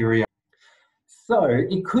criteria. So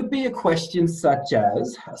it could be a question such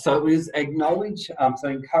as, so it was acknowledge, so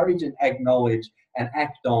encourage and acknowledge and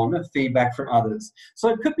act on feedback from others. So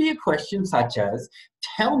it could be a question such as,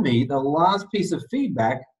 tell me the last piece of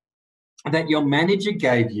feedback that your manager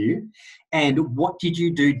gave you and what did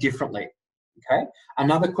you do differently? Okay.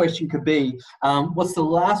 Another question could be, what's the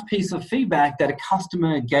last piece of feedback that a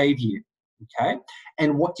customer gave you? Okay.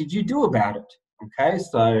 And what did you do about it? Okay,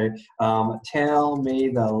 so tell me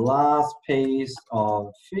the last piece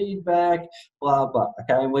of feedback, blah, blah.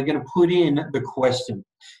 Okay, and we're going to put in the question.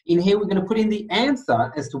 In here, we're going to put in the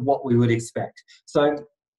answer as to what we would expect. So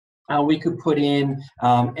we could put in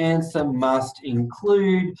answer must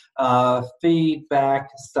include feedback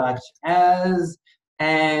such as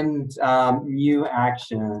and new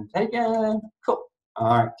action taken. Cool.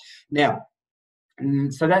 All right. Now,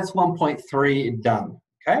 so that's 1.3 done.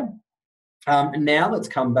 Okay. Now let's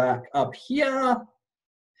come back up here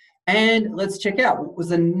and let's check out what was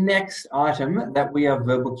the next item that we are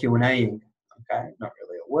verbal Q&A-ing. Okay, not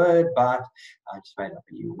really a word, but I just made up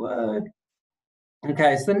a new word.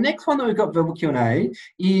 Okay, so the next one that we've got verbal Q&A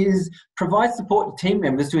is provide support to team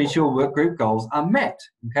members to ensure work group goals are met.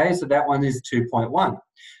 Okay, so that one is 2.1.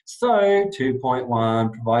 So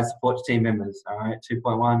 2.1, provide support to team members. All right,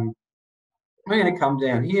 2.1, we're going to come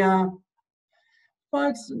down here.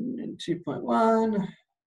 2.1.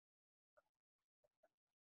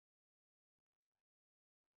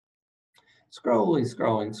 Scrolling.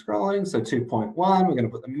 So 2.1, we're going to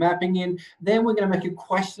put the mapping in. Then we're going to make a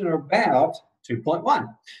question about 2.1.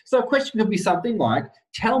 So a question could be something like,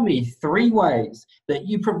 tell me 3 ways that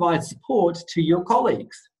you provide support to your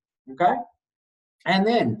colleagues. Okay? And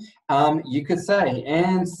then you could say,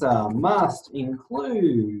 answer must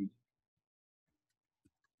include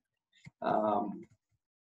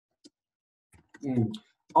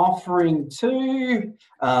offering to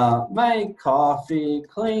make coffee,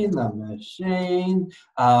 clean the machine,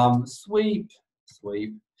 sweep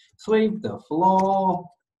the floor,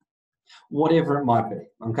 whatever it might be.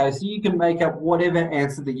 Okay, so you can make up whatever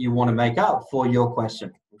answer that you want to make up for your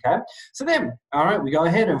question. Okay, so then, all right, we go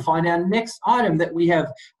ahead and find our next item that we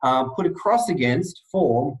have put a cross against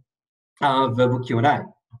for verbal Q&A.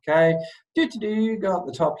 Okay, go up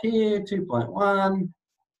the top here, 2.1.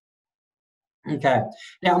 Okay,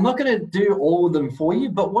 now I'm not going to do all of them for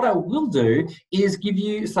you, but what I will do is give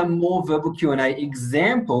you some more verbal Q&A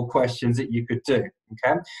example questions that you could do.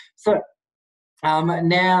 Okay, so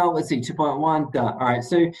now let's see, 2.1 done. All right,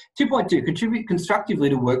 so 2.2, contribute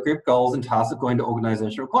constructively to work group goals and tasks according to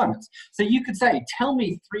organizational requirements. So you could say, tell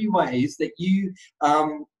me 3 ways that you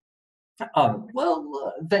that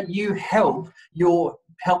you help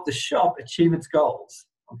the shop achieve its goals.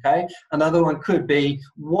 Okay. Another one could be,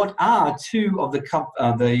 what are 2 of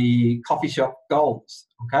the coffee shop goals?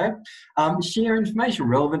 Okay. Share information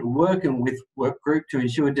relevant working with work group to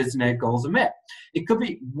ensure designated goals are met. It could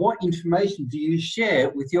be, what information do you share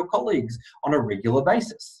with your colleagues on a regular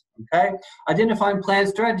basis? Okay. Identify and plan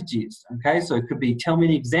strategies. Okay. So it could be, tell me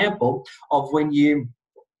an example of when you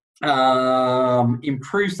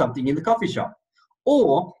improve something in the coffee shop.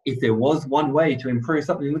 Or if there was one way to improve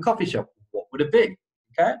something in the coffee shop, what would it be?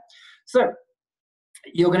 Okay, so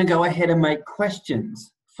you're going to go ahead and make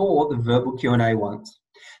questions for the verbal Q&A ones.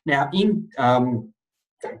 Now, in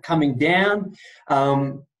coming down,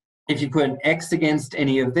 If you put an X against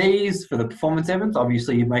any of these for the performance evidence,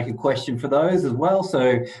 obviously you make a question for those as well.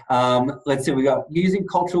 So let's say we got using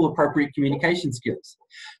cultural appropriate communication skills.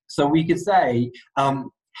 So we could say,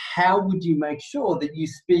 how would you make sure that you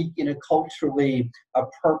speak in a culturally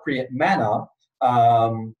appropriate manner?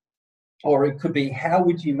 Or it could be, how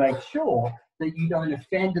would you make sure that you don't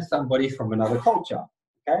offend somebody from another culture?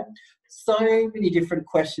 Okay, so many different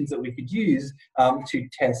questions that we could use to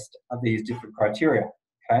test these different criteria.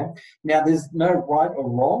 Okay, now there's no right or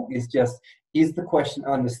wrong. It's just, is the question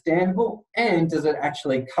understandable and does it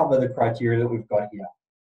actually cover the criteria that we've got here?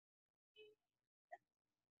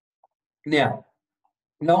 Now,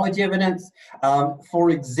 knowledge evidence,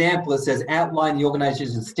 for example, it says outline the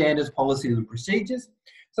organization's standards, policies, and procedures.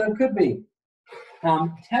 So it could be,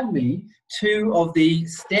 tell me 2 of the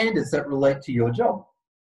standards that relate to your job.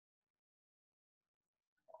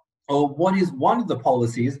 Or what is one of the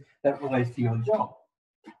policies that relates to your job?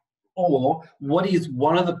 Or what is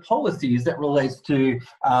one of the policies that relates to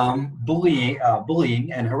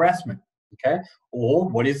bullying and harassment? Okay. Or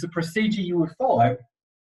what is the procedure you would follow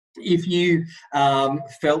if you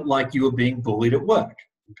felt like you were being bullied at work?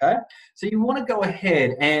 Okay. So you want to go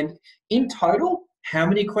ahead and, in total, how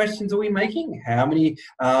many questions are we making? How many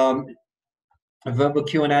verbal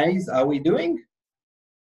Q&As are we doing?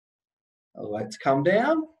 Let's come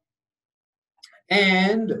down.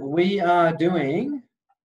 And we are doing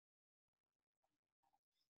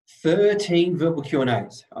 13 verbal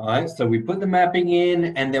Q&As. All right, so we put the mapping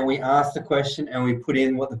in and then we ask the question and we put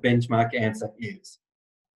in what the benchmark answer is.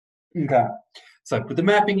 Okay, so put the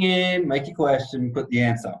mapping in, make your question, put the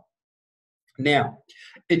answer. Now,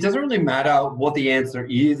 it doesn't really matter what the answer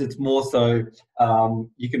is. It's more so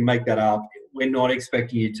you can make that up. We're not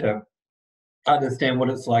expecting you to understand what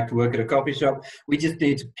it's like to work at a coffee shop. We just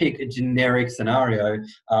need to pick a generic scenario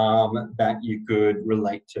that you could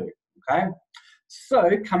relate to, okay?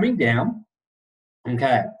 So coming down,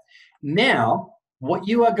 okay, now what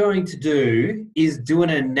you are going to do is do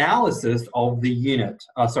an analysis of the unit,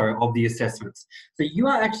 of the assessments. So you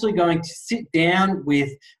are actually going to sit down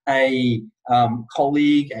with a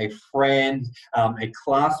colleague, a friend, a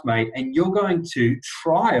classmate, and you're going to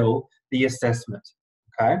trial the assessment,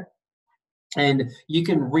 okay? And you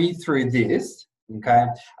can read through this, okay,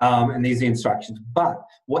 and these are the instructions. But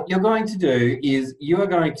what you're going to do is you are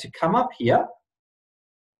going to come up here,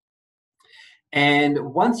 and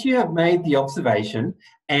once you have made the observation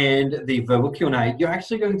and the verbal Q&A, you're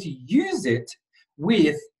actually going to use it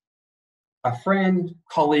with a friend,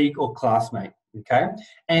 colleague, or classmate, okay?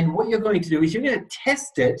 And what you're going to do is you're going to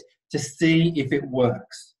test it to see if it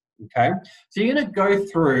works, okay? So you're going to go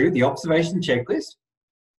through the observation checklist.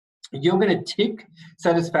 You're going to tick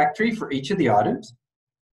satisfactory for each of the items.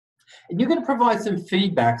 And you're going to provide some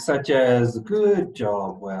feedback such as, good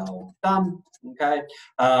job, well done, okay,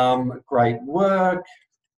 great work,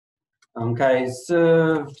 okay,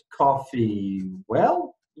 served coffee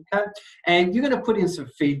well, okay, and you're going to put in some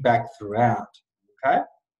feedback throughout, okay.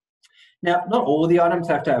 Now, not all of the items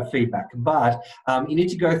have to have feedback, but you need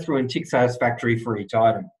to go through and tick satisfactory for each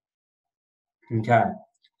item, okay.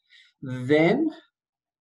 Then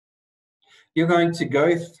you're going to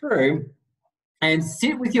go through and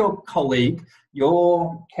sit with your colleague,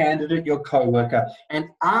 your candidate, your co-worker, and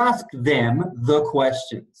ask them the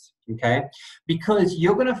questions, okay? Because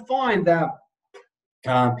you're going to find that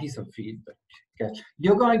piece of feedback. Okay.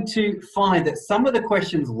 You're going to find that some of the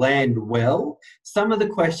questions land well, some of the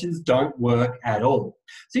questions don't work at all.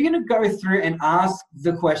 So you're going to go through and ask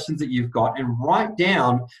the questions that you've got and write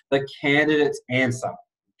down the candidate's answer,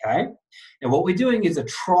 okay? And what we're doing is a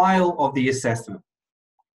trial of the assessment.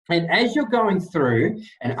 And as you're going through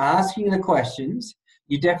and asking the questions,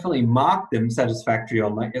 you definitely mark them satisfactory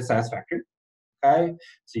or satisfactory. Okay,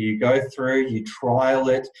 so you go through, you trial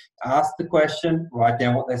it, ask the question, write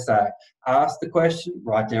down what they say. Ask the question,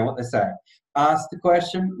 write down what they say. Ask the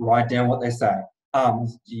question, write down what they say.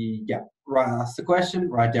 Ask the question,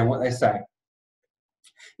 write down what they say.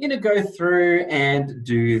 You're going to go through and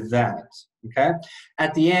do that. Okay.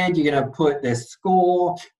 At the end, you're going to put their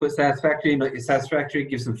score, put satisfactory, not your satisfactory,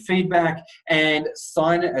 give some feedback, and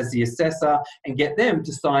sign it as the assessor, and get them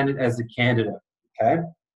to sign it as the candidate. Okay.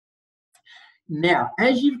 Now,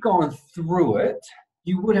 as you've gone through it,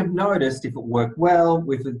 you would have noticed if it worked well,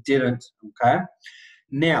 if it didn't. Okay.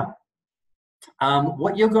 Now,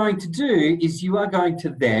 what you're going to do is you are going to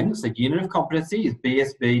then, so unit of competency is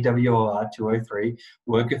BSB WOR 203,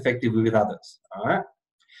 work effectively with others. All right.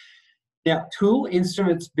 Now, tool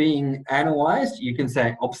instruments being analysed, you can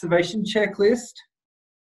say observation checklist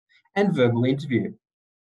and verbal interview.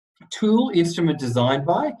 Tool, instrument designed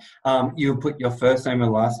by, you'll put your first name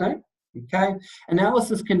and last name. Okay.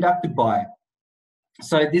 Analysis conducted by.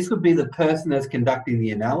 So this would be the person that's conducting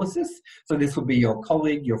the analysis. So this would be your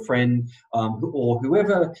colleague, your friend, or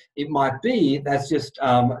whoever it might be that's just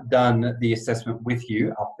done the assessment with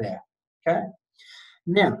you up there. Okay.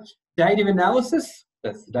 Now, date of analysis,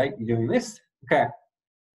 that's the date you're doing this. Okay.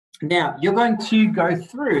 Now, you're going to go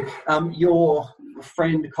through, your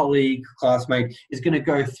friend, colleague, classmate is going to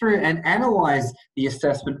go through and analyze the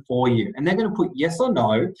assessment for you. And they're going to put yes or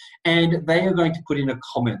no, and they are going to put in a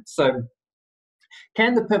comment. So,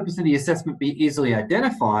 can the purpose of the assessment be easily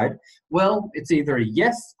identified? Well, it's either a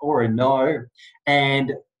yes or a no.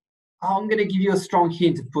 And I'm going to give you a strong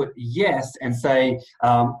hint to put yes and say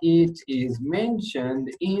it is mentioned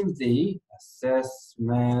in the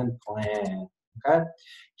assessment plan. Okay?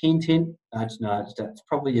 Hint, hint, nudge, nudge. That's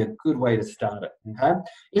probably a good way to start it. Okay?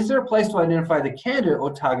 Is there a place to identify the candidate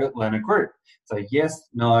or target learner group? So yes,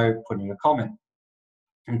 no, put in a comment.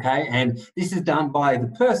 Okay? And this is done by the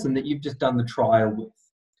person that you've just done the trial with.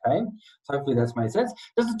 Okay? So hopefully that's made sense.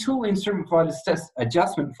 Does the tool instrument provide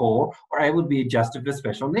adjustment for or able to be adjusted for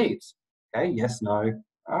special needs? Okay, yes, no.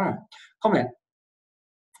 All right. Comment.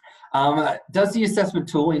 Does the assessment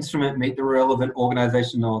tool instrument meet the relevant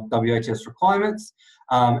organisational WHS requirements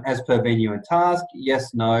as per venue and task?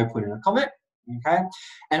 Yes, no, put in a comment. Okay.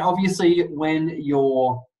 And obviously when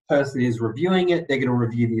your person is reviewing it, they're going to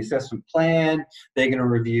review the assessment plan, they're going to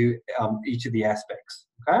review each of the aspects.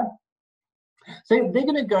 Okay. So they're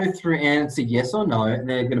going to go through and answer yes or no, and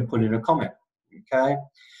they're going to put in a comment. Okay.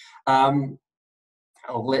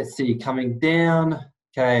 Let's see, coming down.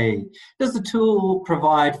 Okay. Does the tool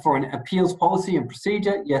provide for an appeals policy and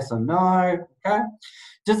procedure? Yes or no? Okay.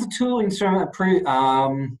 Does the tool instrument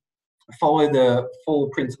follow the full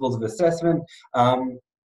principles of assessment?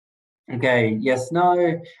 Okay. Yes,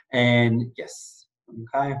 no, and yes.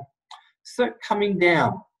 Okay. So coming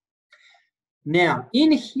down. Now,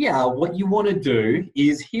 in here, what you want to do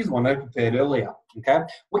is, here's one I prepared earlier. Okay.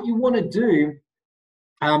 What you want to do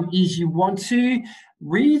is you want to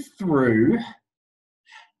read through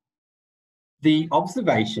the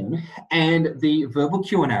observation and the verbal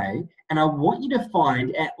Q&A, and I want you to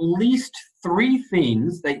find at least 3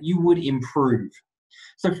 things that you would improve.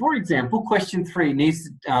 So, for example, question 3 needs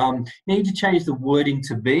need to change the wording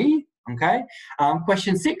to be. Okay.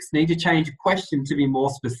 Question 6, need to change question to be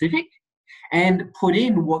more specific, and put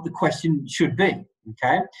in what the question should be.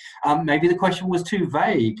 Okay. Maybe the question was too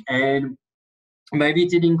vague, and maybe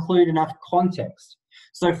it didn't include enough context.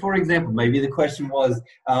 So, for example, maybe the question was,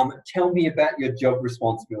 tell me about your job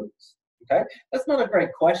responsibilities. Okay, that's not a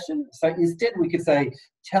great question. So instead we could say,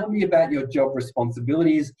 tell me about your job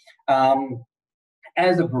responsibilities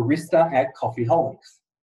as a barista at Coffeeholics.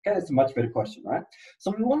 Okay, that's a much better question, right?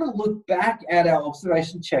 So we want to look back at our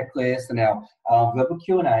observation checklist and our verbal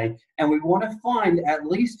Q&A, and we want to find at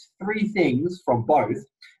least 3 things from both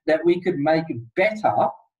that we could make better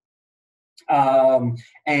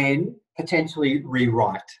and potentially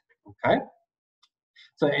rewrite. Okay,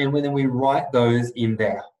 so and then we write those in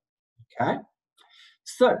there. Okay,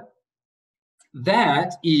 so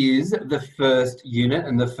that is the first unit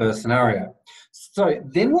and the first scenario. So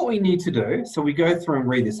then what we need to do, so we go through and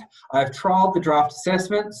read this. I've trialed the draft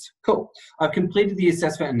assessments. Cool. I've completed the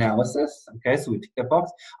assessment analysis. Okay, so we tick that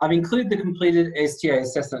box. I've included the completed STA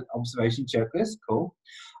assessment observation checklist. Cool.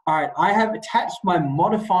 All right, I have attached my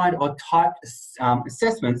modified or typed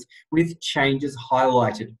assessments with changes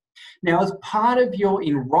highlighted. Now, as part of your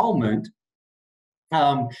enrolment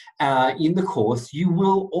in the course, you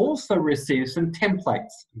will also receive some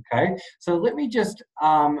templates, okay? So let me just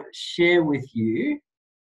share with you.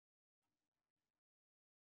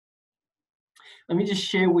 Let me just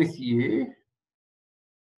share with you.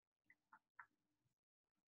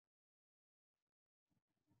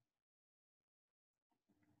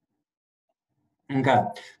 Okay,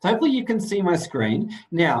 so hopefully you can see my screen.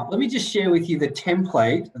 Now, let me just share with you the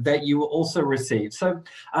template that you will also receive. So,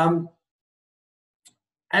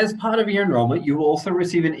 as part of your enrolment, you will also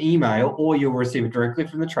receive an email, or you'll receive it directly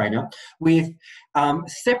from the trainer, with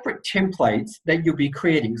separate templates that you'll be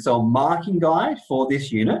creating. So a marking guide for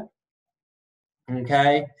this unit,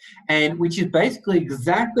 okay, and which is basically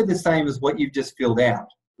exactly the same as what you've just filled out,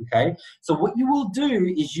 okay? So what you will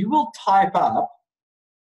do is you will type up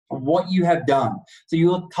what you have done. So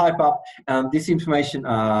you'll type up this information.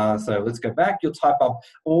 So let's go back. You'll type up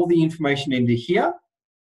all the information into here.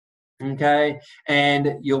 Okay,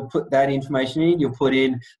 and you'll put that information in. You'll put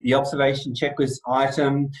in the observation checklist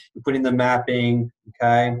item. You put in the mapping.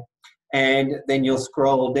 Okay, and then you'll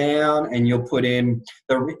scroll down and you'll put in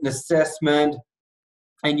the written assessment.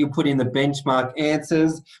 and you put in the benchmark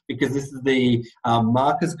answers because this is the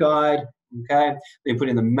markers guide, okay? You put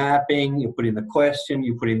in the mapping, you put in the question,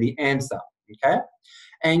 you put in the answer, okay?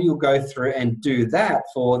 And you'll go through and do that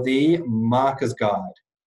for the markers guide,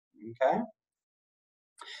 okay?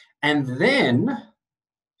 And then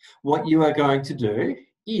what you are going to do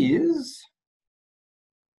is,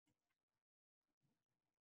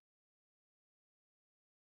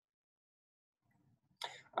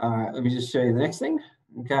 let me just show you the next thing,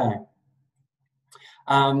 okay?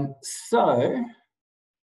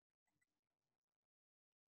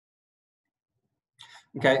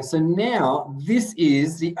 So now this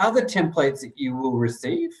is the other templates that you will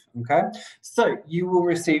receive, okay? So you will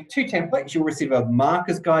receive two templates. You'll receive a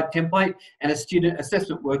markers guide template and a student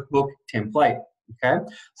assessment workbook template, okay?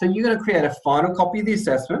 So you're gonna create a final copy of the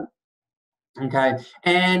assessment, okay?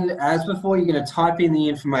 And as before, you're gonna type in the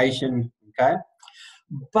information, okay?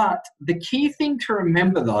 But the key thing to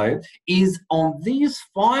remember though is on these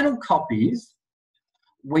final copies,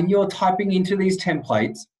 when you're typing into these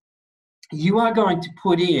templates, you are going to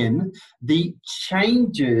put in the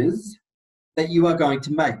changes that you are going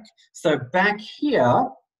to make. So back here,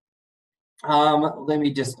 let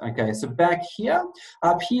me just, okay, so back here,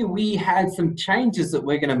 up here we had some changes that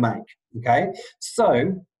we're going to make, okay?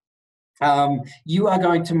 So you are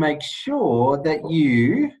going to make sure that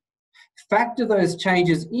you factor those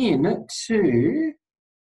changes in to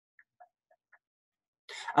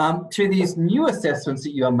these new assessments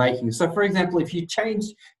that you are making. So for example, if you change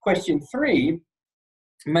question 3,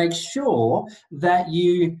 make sure that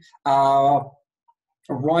you are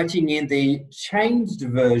writing in the changed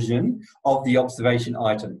version of the observation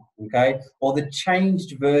item, okay? Or the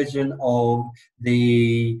changed version of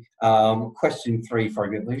the question 3, for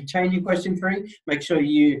example. If you're changing question 3, make sure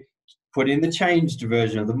you put in the changed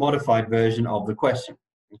version, the modified version of the question,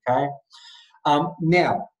 okay?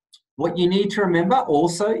 Now, what you need to remember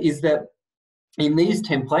also is that in these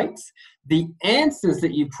templates, the answers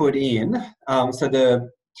that you put in, so the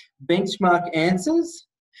benchmark answers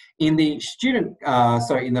in the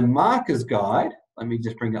in the markers guide, let me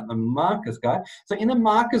just bring up the markers guide. So in the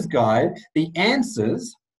markers guide, the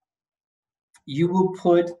answers you will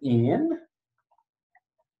put in,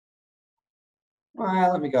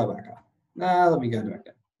 well, let me go back up. No, let me go back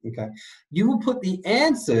up, okay. You will put the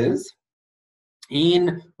answers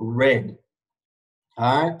in red.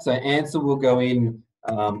 All right, so answer will go in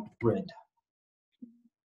red.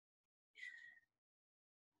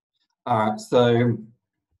 All right, so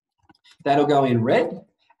that'll go in red.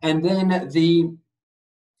 And then the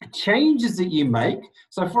changes that you make,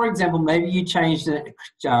 so for example, maybe you changed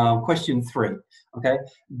question 3, okay?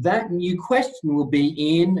 That new question will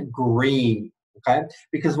be in green, okay?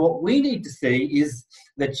 Because what we need to see is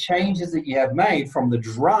the changes that you have made from the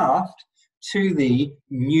draft to the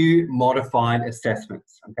new modified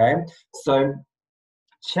assessments, okay? So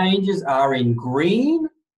changes are in green,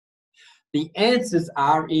 the answers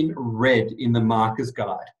are in red in the markers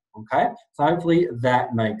guide, okay? So hopefully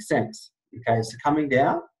that makes sense. Okay, so coming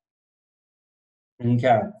down,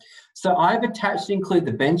 okay. So I've attached to include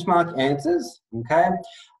the benchmark answers, okay?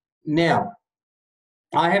 Now,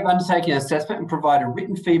 I have undertaken an assessment and provided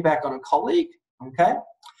written feedback on a colleague, okay?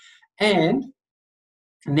 And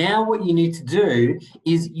now what you need to do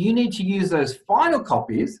is you need to use those final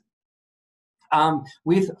copies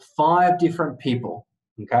with 5 different people,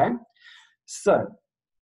 okay? So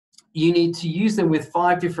you need to use them with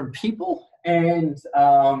 5 different people, and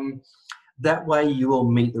that way you will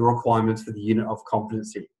meet the requirements for the unit of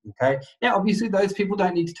competency, okay? Now, obviously, those people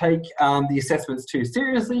don't need to take the assessments too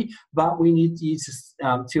seriously, but we need you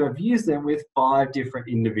to have used them with 5 different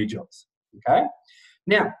individuals, okay?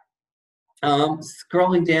 Now,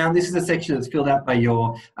 scrolling down, this is a section that's filled out by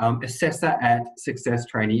your assessor at Success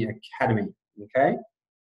Training Academy, okay?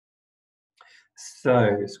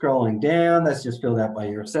 So scrolling down, that's just filled out by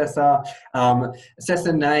your assessor.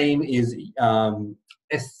 Assessor name is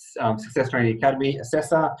Success Training Academy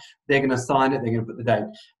assessor. They're going to sign it, they're going to put the date.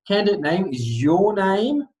 Candidate name is your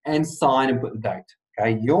name and sign and put the date.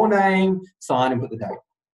 Okay, your name, sign and put the date.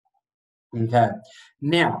 Okay,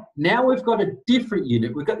 now we've got a different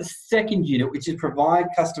unit. We've got the second unit, which is provide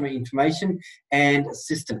customer information and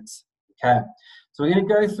assistance. Okay, so we're going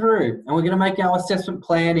to go through and we're going to make our assessment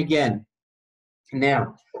plan again.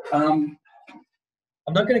 Now, I'm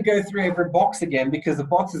not going to go through every box again because the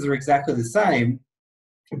boxes are exactly the same,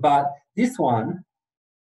 but this one,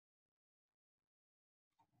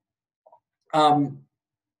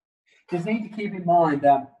 just need to keep in mind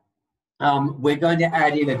that we're going to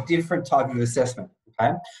add in a different type of assessment,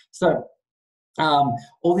 okay? So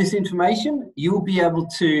All this information you'll be able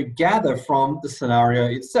to gather from the scenario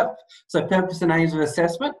itself. So purpose and aims of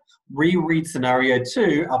assessment, reread scenario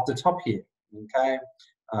 2 up the top here, okay?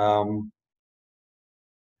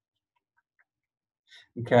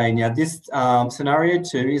 Okay, now this scenario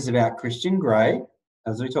 2 is about Christian Grey,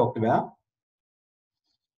 as we talked about.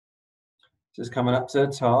 Just coming up to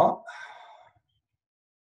the top.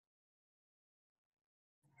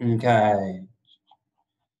 Okay.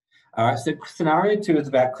 All right, so scenario 2 is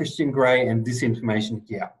about Christian Grey and this information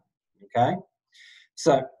here, okay?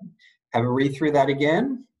 So have a read through that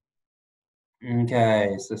again.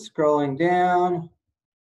 Okay, so scrolling down.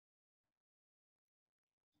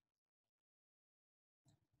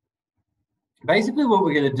 Basically what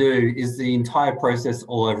we're going to do is the entire process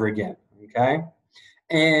all over again, okay?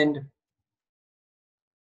 And,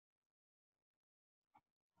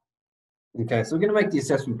 okay, so we're going to make the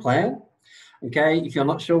assessment plan. Okay, if you're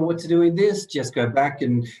not sure what to do with this, just go back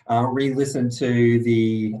and re-listen to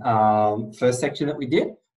the first section that we did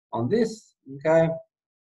on this, okay?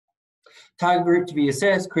 Target group to be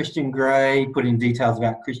assessed, Christian Grey, put in details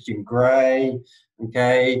about Christian Grey,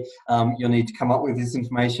 okay? You'll need to come up with this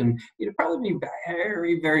information. It'll probably be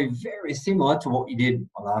very, very, very similar to what you did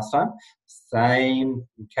last time. Same,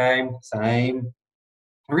 okay, same.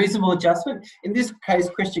 Reasonable adjustment. In this case,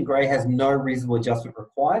 Christian Grey has no reasonable adjustment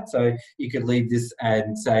required, so you could leave this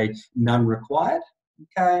and say none required.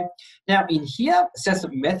 Okay. Now in here,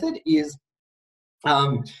 assessment method is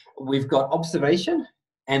we've got observation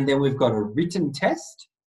and then we've got a written test.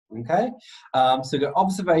 Okay. So we've got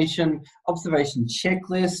observation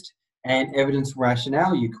checklist, and evidence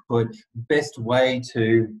rationale. You could put best way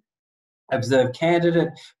to observe candidate,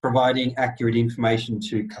 providing accurate information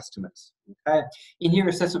to customers. Okay. In here,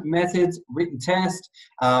 assessment methods, written test,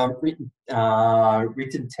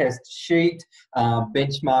 written test sheet,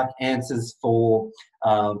 benchmark answers for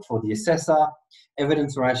the assessor,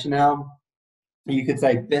 evidence rationale. You could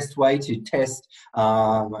say best way to test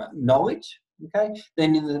knowledge. Okay.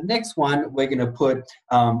 Then in the next one, we're going to put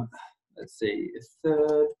let's see,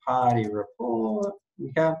 third party report.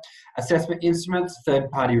 Okay. Assessment instruments,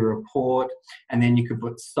 third-party report, and then you could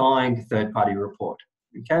put signed third-party report.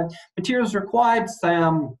 Okay. Materials required,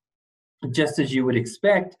 just as you would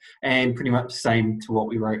expect, and pretty much the same to what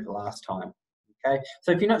we wrote last time. Okay.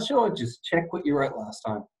 So if you're not sure, just check what you wrote last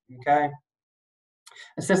time. Okay.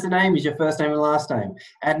 Assessor name is your first name and last name.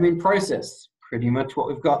 Admin process, pretty much what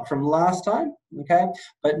we've got from last time, okay?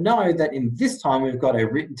 But know that in this time we've got a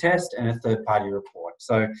written test and a third-party report.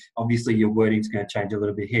 So obviously your wording is going to change a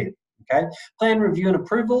little bit here, okay? Plan, review, and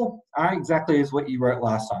approval are exactly as what you wrote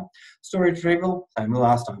last time. Storage retrieval, same as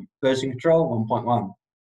last time. Version control, 1.1.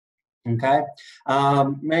 Okay?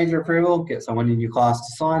 Major approval, get someone in your class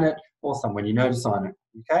to sign it or someone you know to sign it,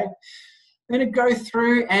 okay? I'm going to go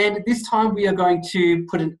through, and this time we are going to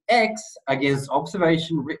put an X against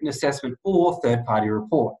observation, written assessment, or third-party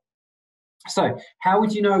report. So how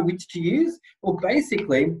would you know which to use? Well,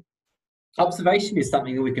 basically, observation is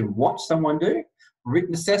something that we can watch someone do.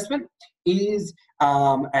 Written assessment is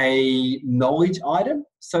a knowledge item,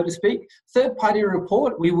 so to speak. Third-party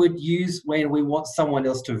report we would use when we want someone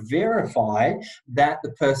else to verify that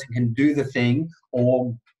the person can do the thing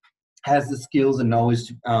or has the skills and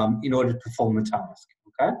knowledge in order to perform the task,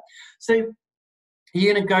 okay? So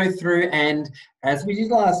you're going to go through and, as we did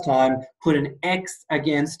last time, put an X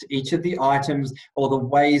against each of the items or the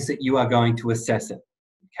ways that you are going to assess it,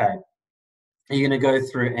 okay? You're going to go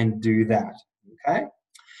through and do that, okay?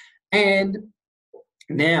 And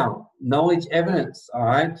now, knowledge evidence, all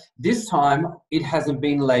right? This time, it hasn't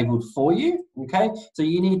been labelled for you, okay? So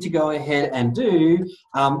you need to go ahead and do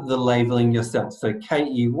the labelling yourself. So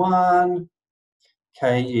KE1,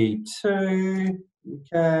 KE2,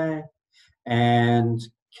 okay, and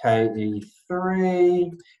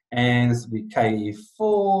KE3, and this will be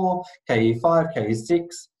KE4, KE5,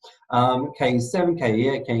 KE6, KE7,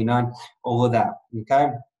 KE8, KE9, all of that, okay?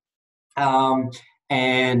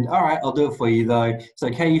 And all right, I'll do it for you though. So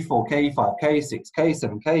KE4, KE5, KE6,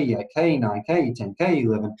 KE7, KE8, KE9, KE10,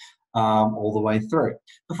 KE11, all the way through.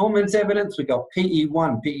 Performance evidence, we've got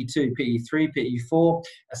PE1, PE2, PE3, PE4,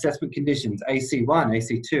 assessment conditions, AC1,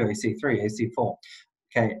 AC2, AC3, AC4.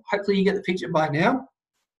 Okay, hopefully you get the picture by now.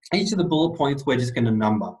 Each of the bullet points we're just going to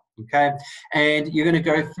number, okay? And you're going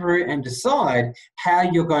to go through and decide how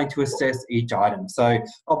you're going to assess each item. So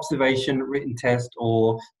observation, written test,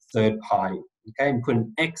 or third party, okay? And put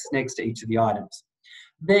an X next to each of the items.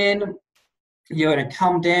 Then you're going to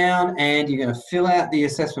come down and you're going to fill out the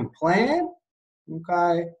assessment plan,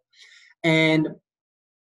 okay? And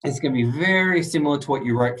it's going to be very similar to what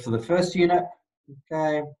you wrote for the first unit,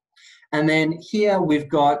 okay? And then here we've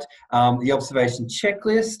got the observation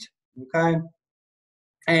checklist, okay?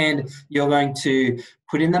 And you're going to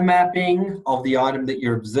put in the mapping of the item that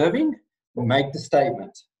you're observing, make the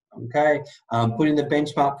statement, okay? Put in the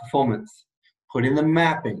benchmark performance, put in the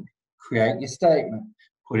mapping, create your statement,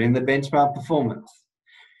 put in the benchmark performance,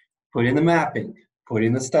 put in the mapping, put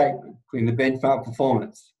in the statement, put in the benchmark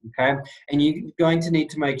performance, okay? And you're going to need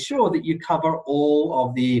to make sure that you cover all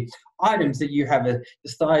of the items that you have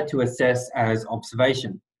decided to assess as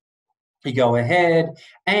observation. You go ahead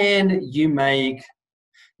and you make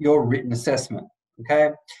your written assessment,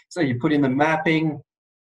 okay? So you put in the mapping,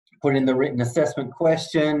 put in the written assessment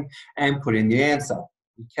question, and put in the answer,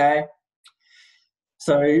 okay?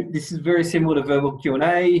 So this is very similar to verbal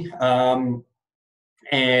Q&A,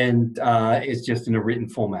 and it's just in a written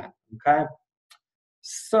format, okay?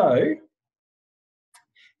 So,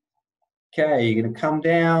 okay, you're gonna come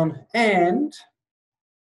down and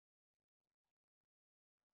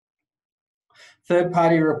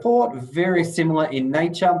third-party report, very similar in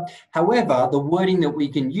nature. However, the wording that we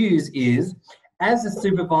can use is, as a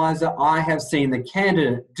supervisor, I have seen the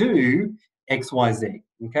candidate do X, Y, Z.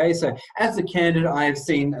 Okay, so as a candidate, as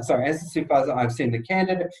a supervisor, I've seen the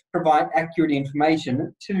candidate provide accurate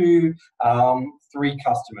information to 3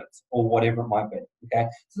 customers or whatever it might be. Okay,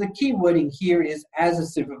 so the key wording here is, as a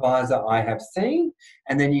supervisor, I have seen,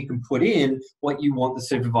 and then you can put in what you want the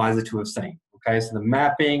supervisor to have seen. Okay, so the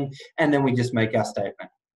mapping, and then we just make our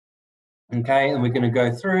statement. Okay, and we're going to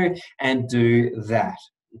go through and do that.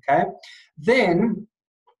 Okay, then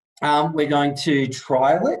we're going to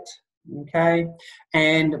trial it. Okay,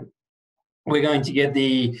 and we're going to get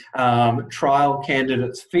the trial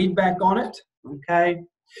candidate's feedback on it. Okay,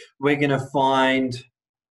 we're going to find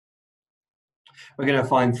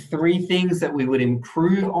 3 things that we would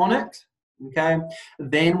improve on it. Okay,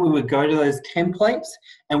 then we would go to those templates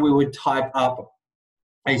and we would type up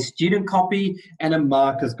a student copy and a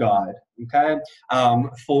marker's guide, okay,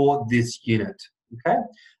 for this unit, okay?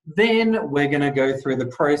 Then we're going to go through the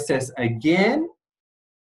process again,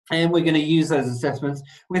 and we're going to use those assessments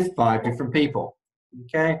with 5 different people,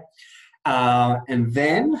 okay? And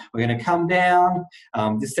then we're going to come down.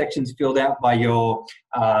 This section's filled out by your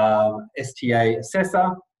STA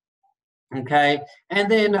assessor. Okay, and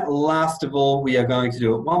then last of all, we are going to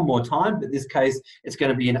do it one more time, but in this case, it's going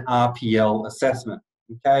to be an RPL assessment.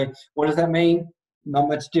 Okay, what does that mean? Not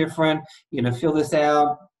much different. You're going to fill this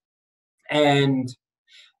out, and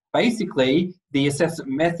basically, the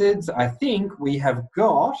assessment methods, I think we have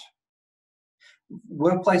got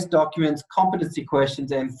workplace documents, competency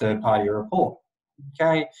questions, and third-party report.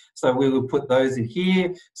 Okay, so we will put those in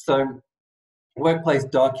here. So workplace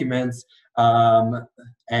documents,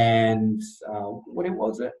 and what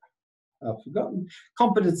was it? I've forgotten.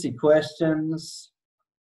 Competency questions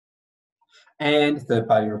and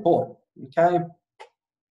third-party report. Okay,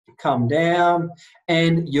 come down,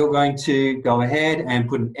 and you're going to go ahead and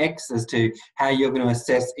put an X as to how you're going to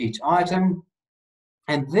assess each item,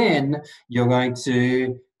 and then you're going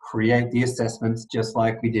to create the assessments just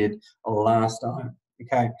like we did last time.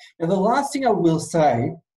 Okay, now the last thing I will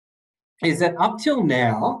say is that up till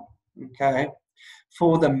now, okay,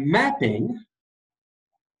 for the mapping,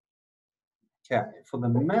 let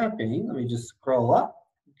me just scroll up,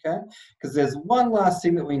 okay, because there's one last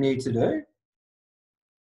thing that we need to do.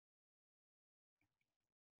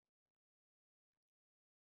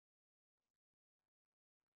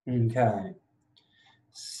 Okay,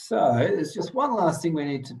 so there's just one last thing we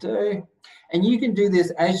need to do, and you can do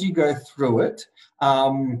this as you go through it,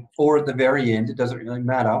 or at the very end, it doesn't really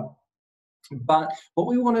matter. But what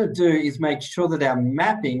we want to do is make sure that our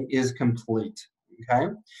mapping is complete,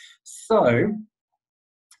 okay? So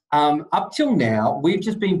up till now, we've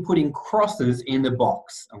just been putting crosses in the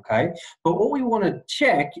box, okay? But what we want to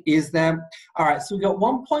check is that, all right, so we've got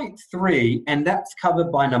 1.3, and that's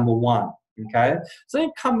covered by number 1, okay? So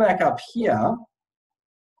you come back up here.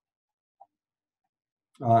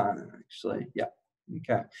 Actually, yeah,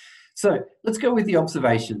 okay. So let's go with the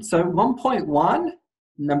observation. So 1.1,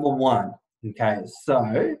 number 1, okay?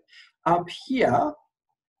 So up here,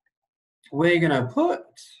 we're going to put,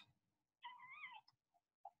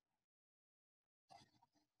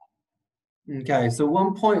 okay, so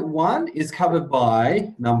 1.1 is covered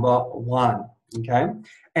by number 1, okay?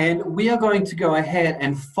 And we are going to go ahead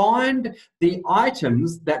and find the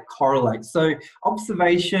items that correlate. So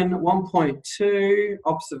observation 1.2,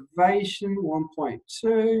 observation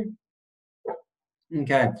 1.2,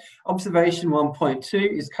 okay. Observation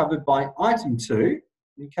 1.2 is covered by item 2,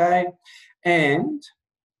 okay? And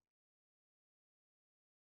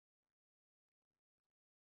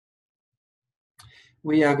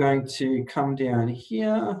we are going to come down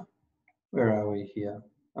here. Where are we here?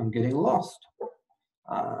 I'm getting lost.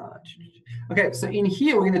 Okay, so in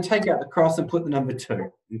here, we're going to take out the cross and put the number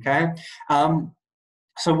 2, okay?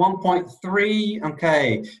 So 1.3,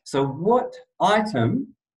 okay, so what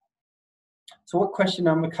item, so what question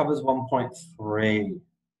number covers 1.3?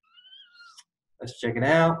 Let's check it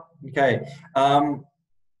out. Okay,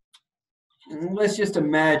 let's just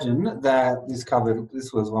imagine that this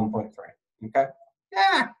was 1.3, okay?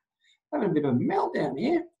 Yeah, having a bit of a meltdown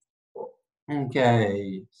here.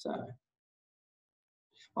 Okay, so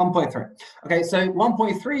 1.3. Okay, so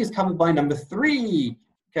 1.3 is covered by number 3.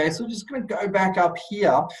 Okay, so we're just going to go back up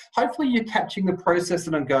here. Hopefully you're catching the process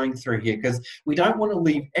that I'm going through here, because we don't want to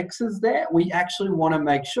leave X's there. We actually want to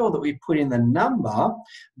make sure that we put in the number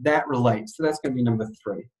that relates. So that's going to be number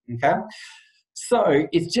 3, okay? So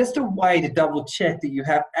it's just a way to double check that you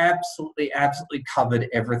have absolutely covered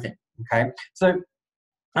everything, okay? So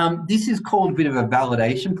this is called a bit of a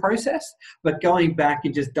validation process, but going back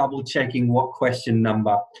and just double checking what question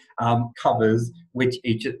number covers which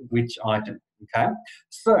item, okay?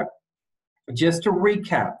 So just to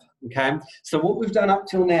recap, okay? So what we've done up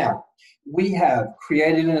till now, we have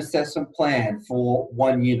created an assessment plan for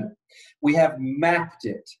 1 unit. We have mapped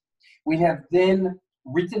it. We have then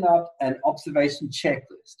written up an observation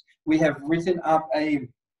checklist. We have written up a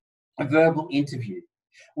verbal interview.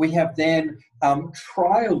 We have then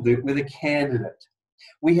trialed it with a candidate.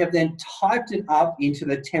 We have then typed it up into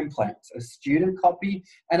the templates, a student copy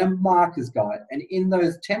and a marker's guide. And in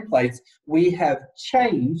those templates, we have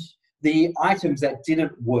changed the items that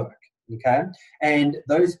didn't work, okay? And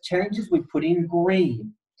those changes we put in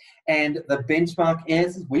green. And the benchmark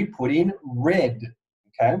answers we put in red,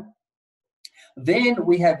 okay? Then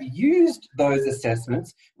we have used those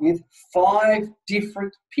assessments with 5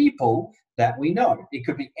 different people that we know. It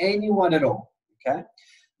could be anyone at all, okay?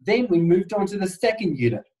 Then we moved on to the second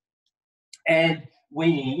unit and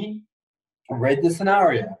we read the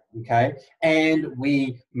scenario, okay? And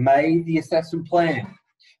we made the assessment plan.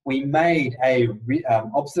 We made a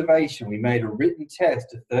observation. We made a written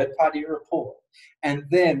test, a third-party report. And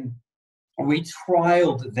then we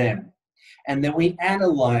trialed them. And then we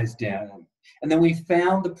analyzed them. And then we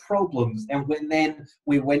found the problems. And then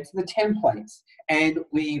we went to the templates and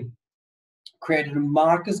we created a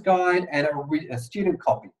marker's guide and a student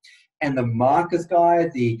copy. And the marker's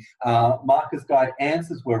guide,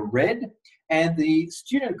 answers were red, and the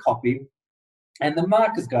student copy and the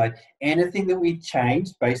marker's guide, anything that we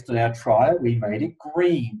changed based on our trial, we made it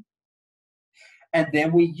green. And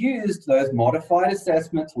then we used those modified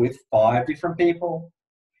assessments with 5 different people.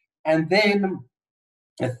 And then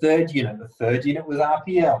the third unit was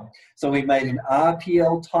RPL. So we made an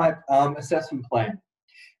RPL type assessment plan.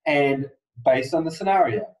 And based on the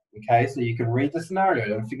scenario, okay? So you can read the scenario,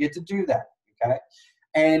 don't forget to do that, okay?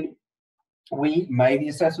 And we made the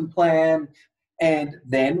assessment plan, and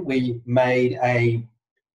then we made a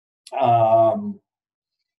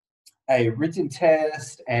written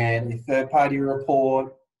test and a third-party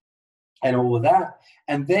report and all of that.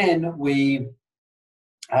 And then we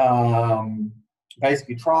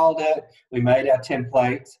basically trialed it, we made our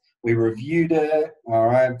templates, we reviewed it, all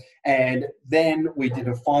right, and then we did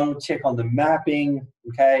a final check on the mapping,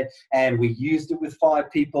 okay, and we used it with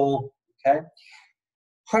 5 people, okay.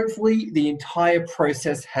 Hopefully the entire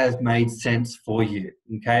process has made sense for you,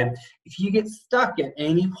 okay. If you get stuck at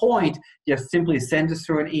any point, just simply send us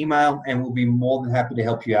through an email and we'll be more than happy to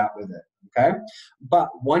help you out with it, okay. But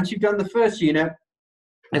once you've done the first unit,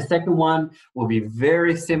 the second one will be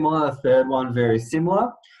very similar, the third one very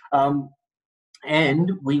similar.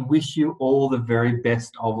 And we wish you all the very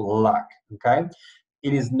best of luck, okay?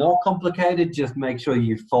 It is not complicated, just make sure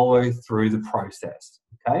you follow through the process,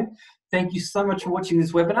 okay? Thank you so much for watching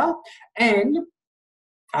this webinar, and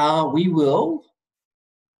we will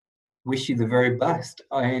wish you the very best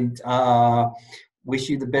and wish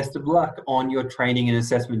you the best of luck on your training and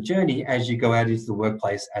assessment journey as you go out into the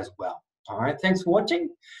workplace as well. All right, thanks for watching.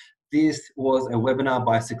 This was a webinar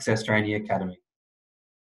by Success Training Academy.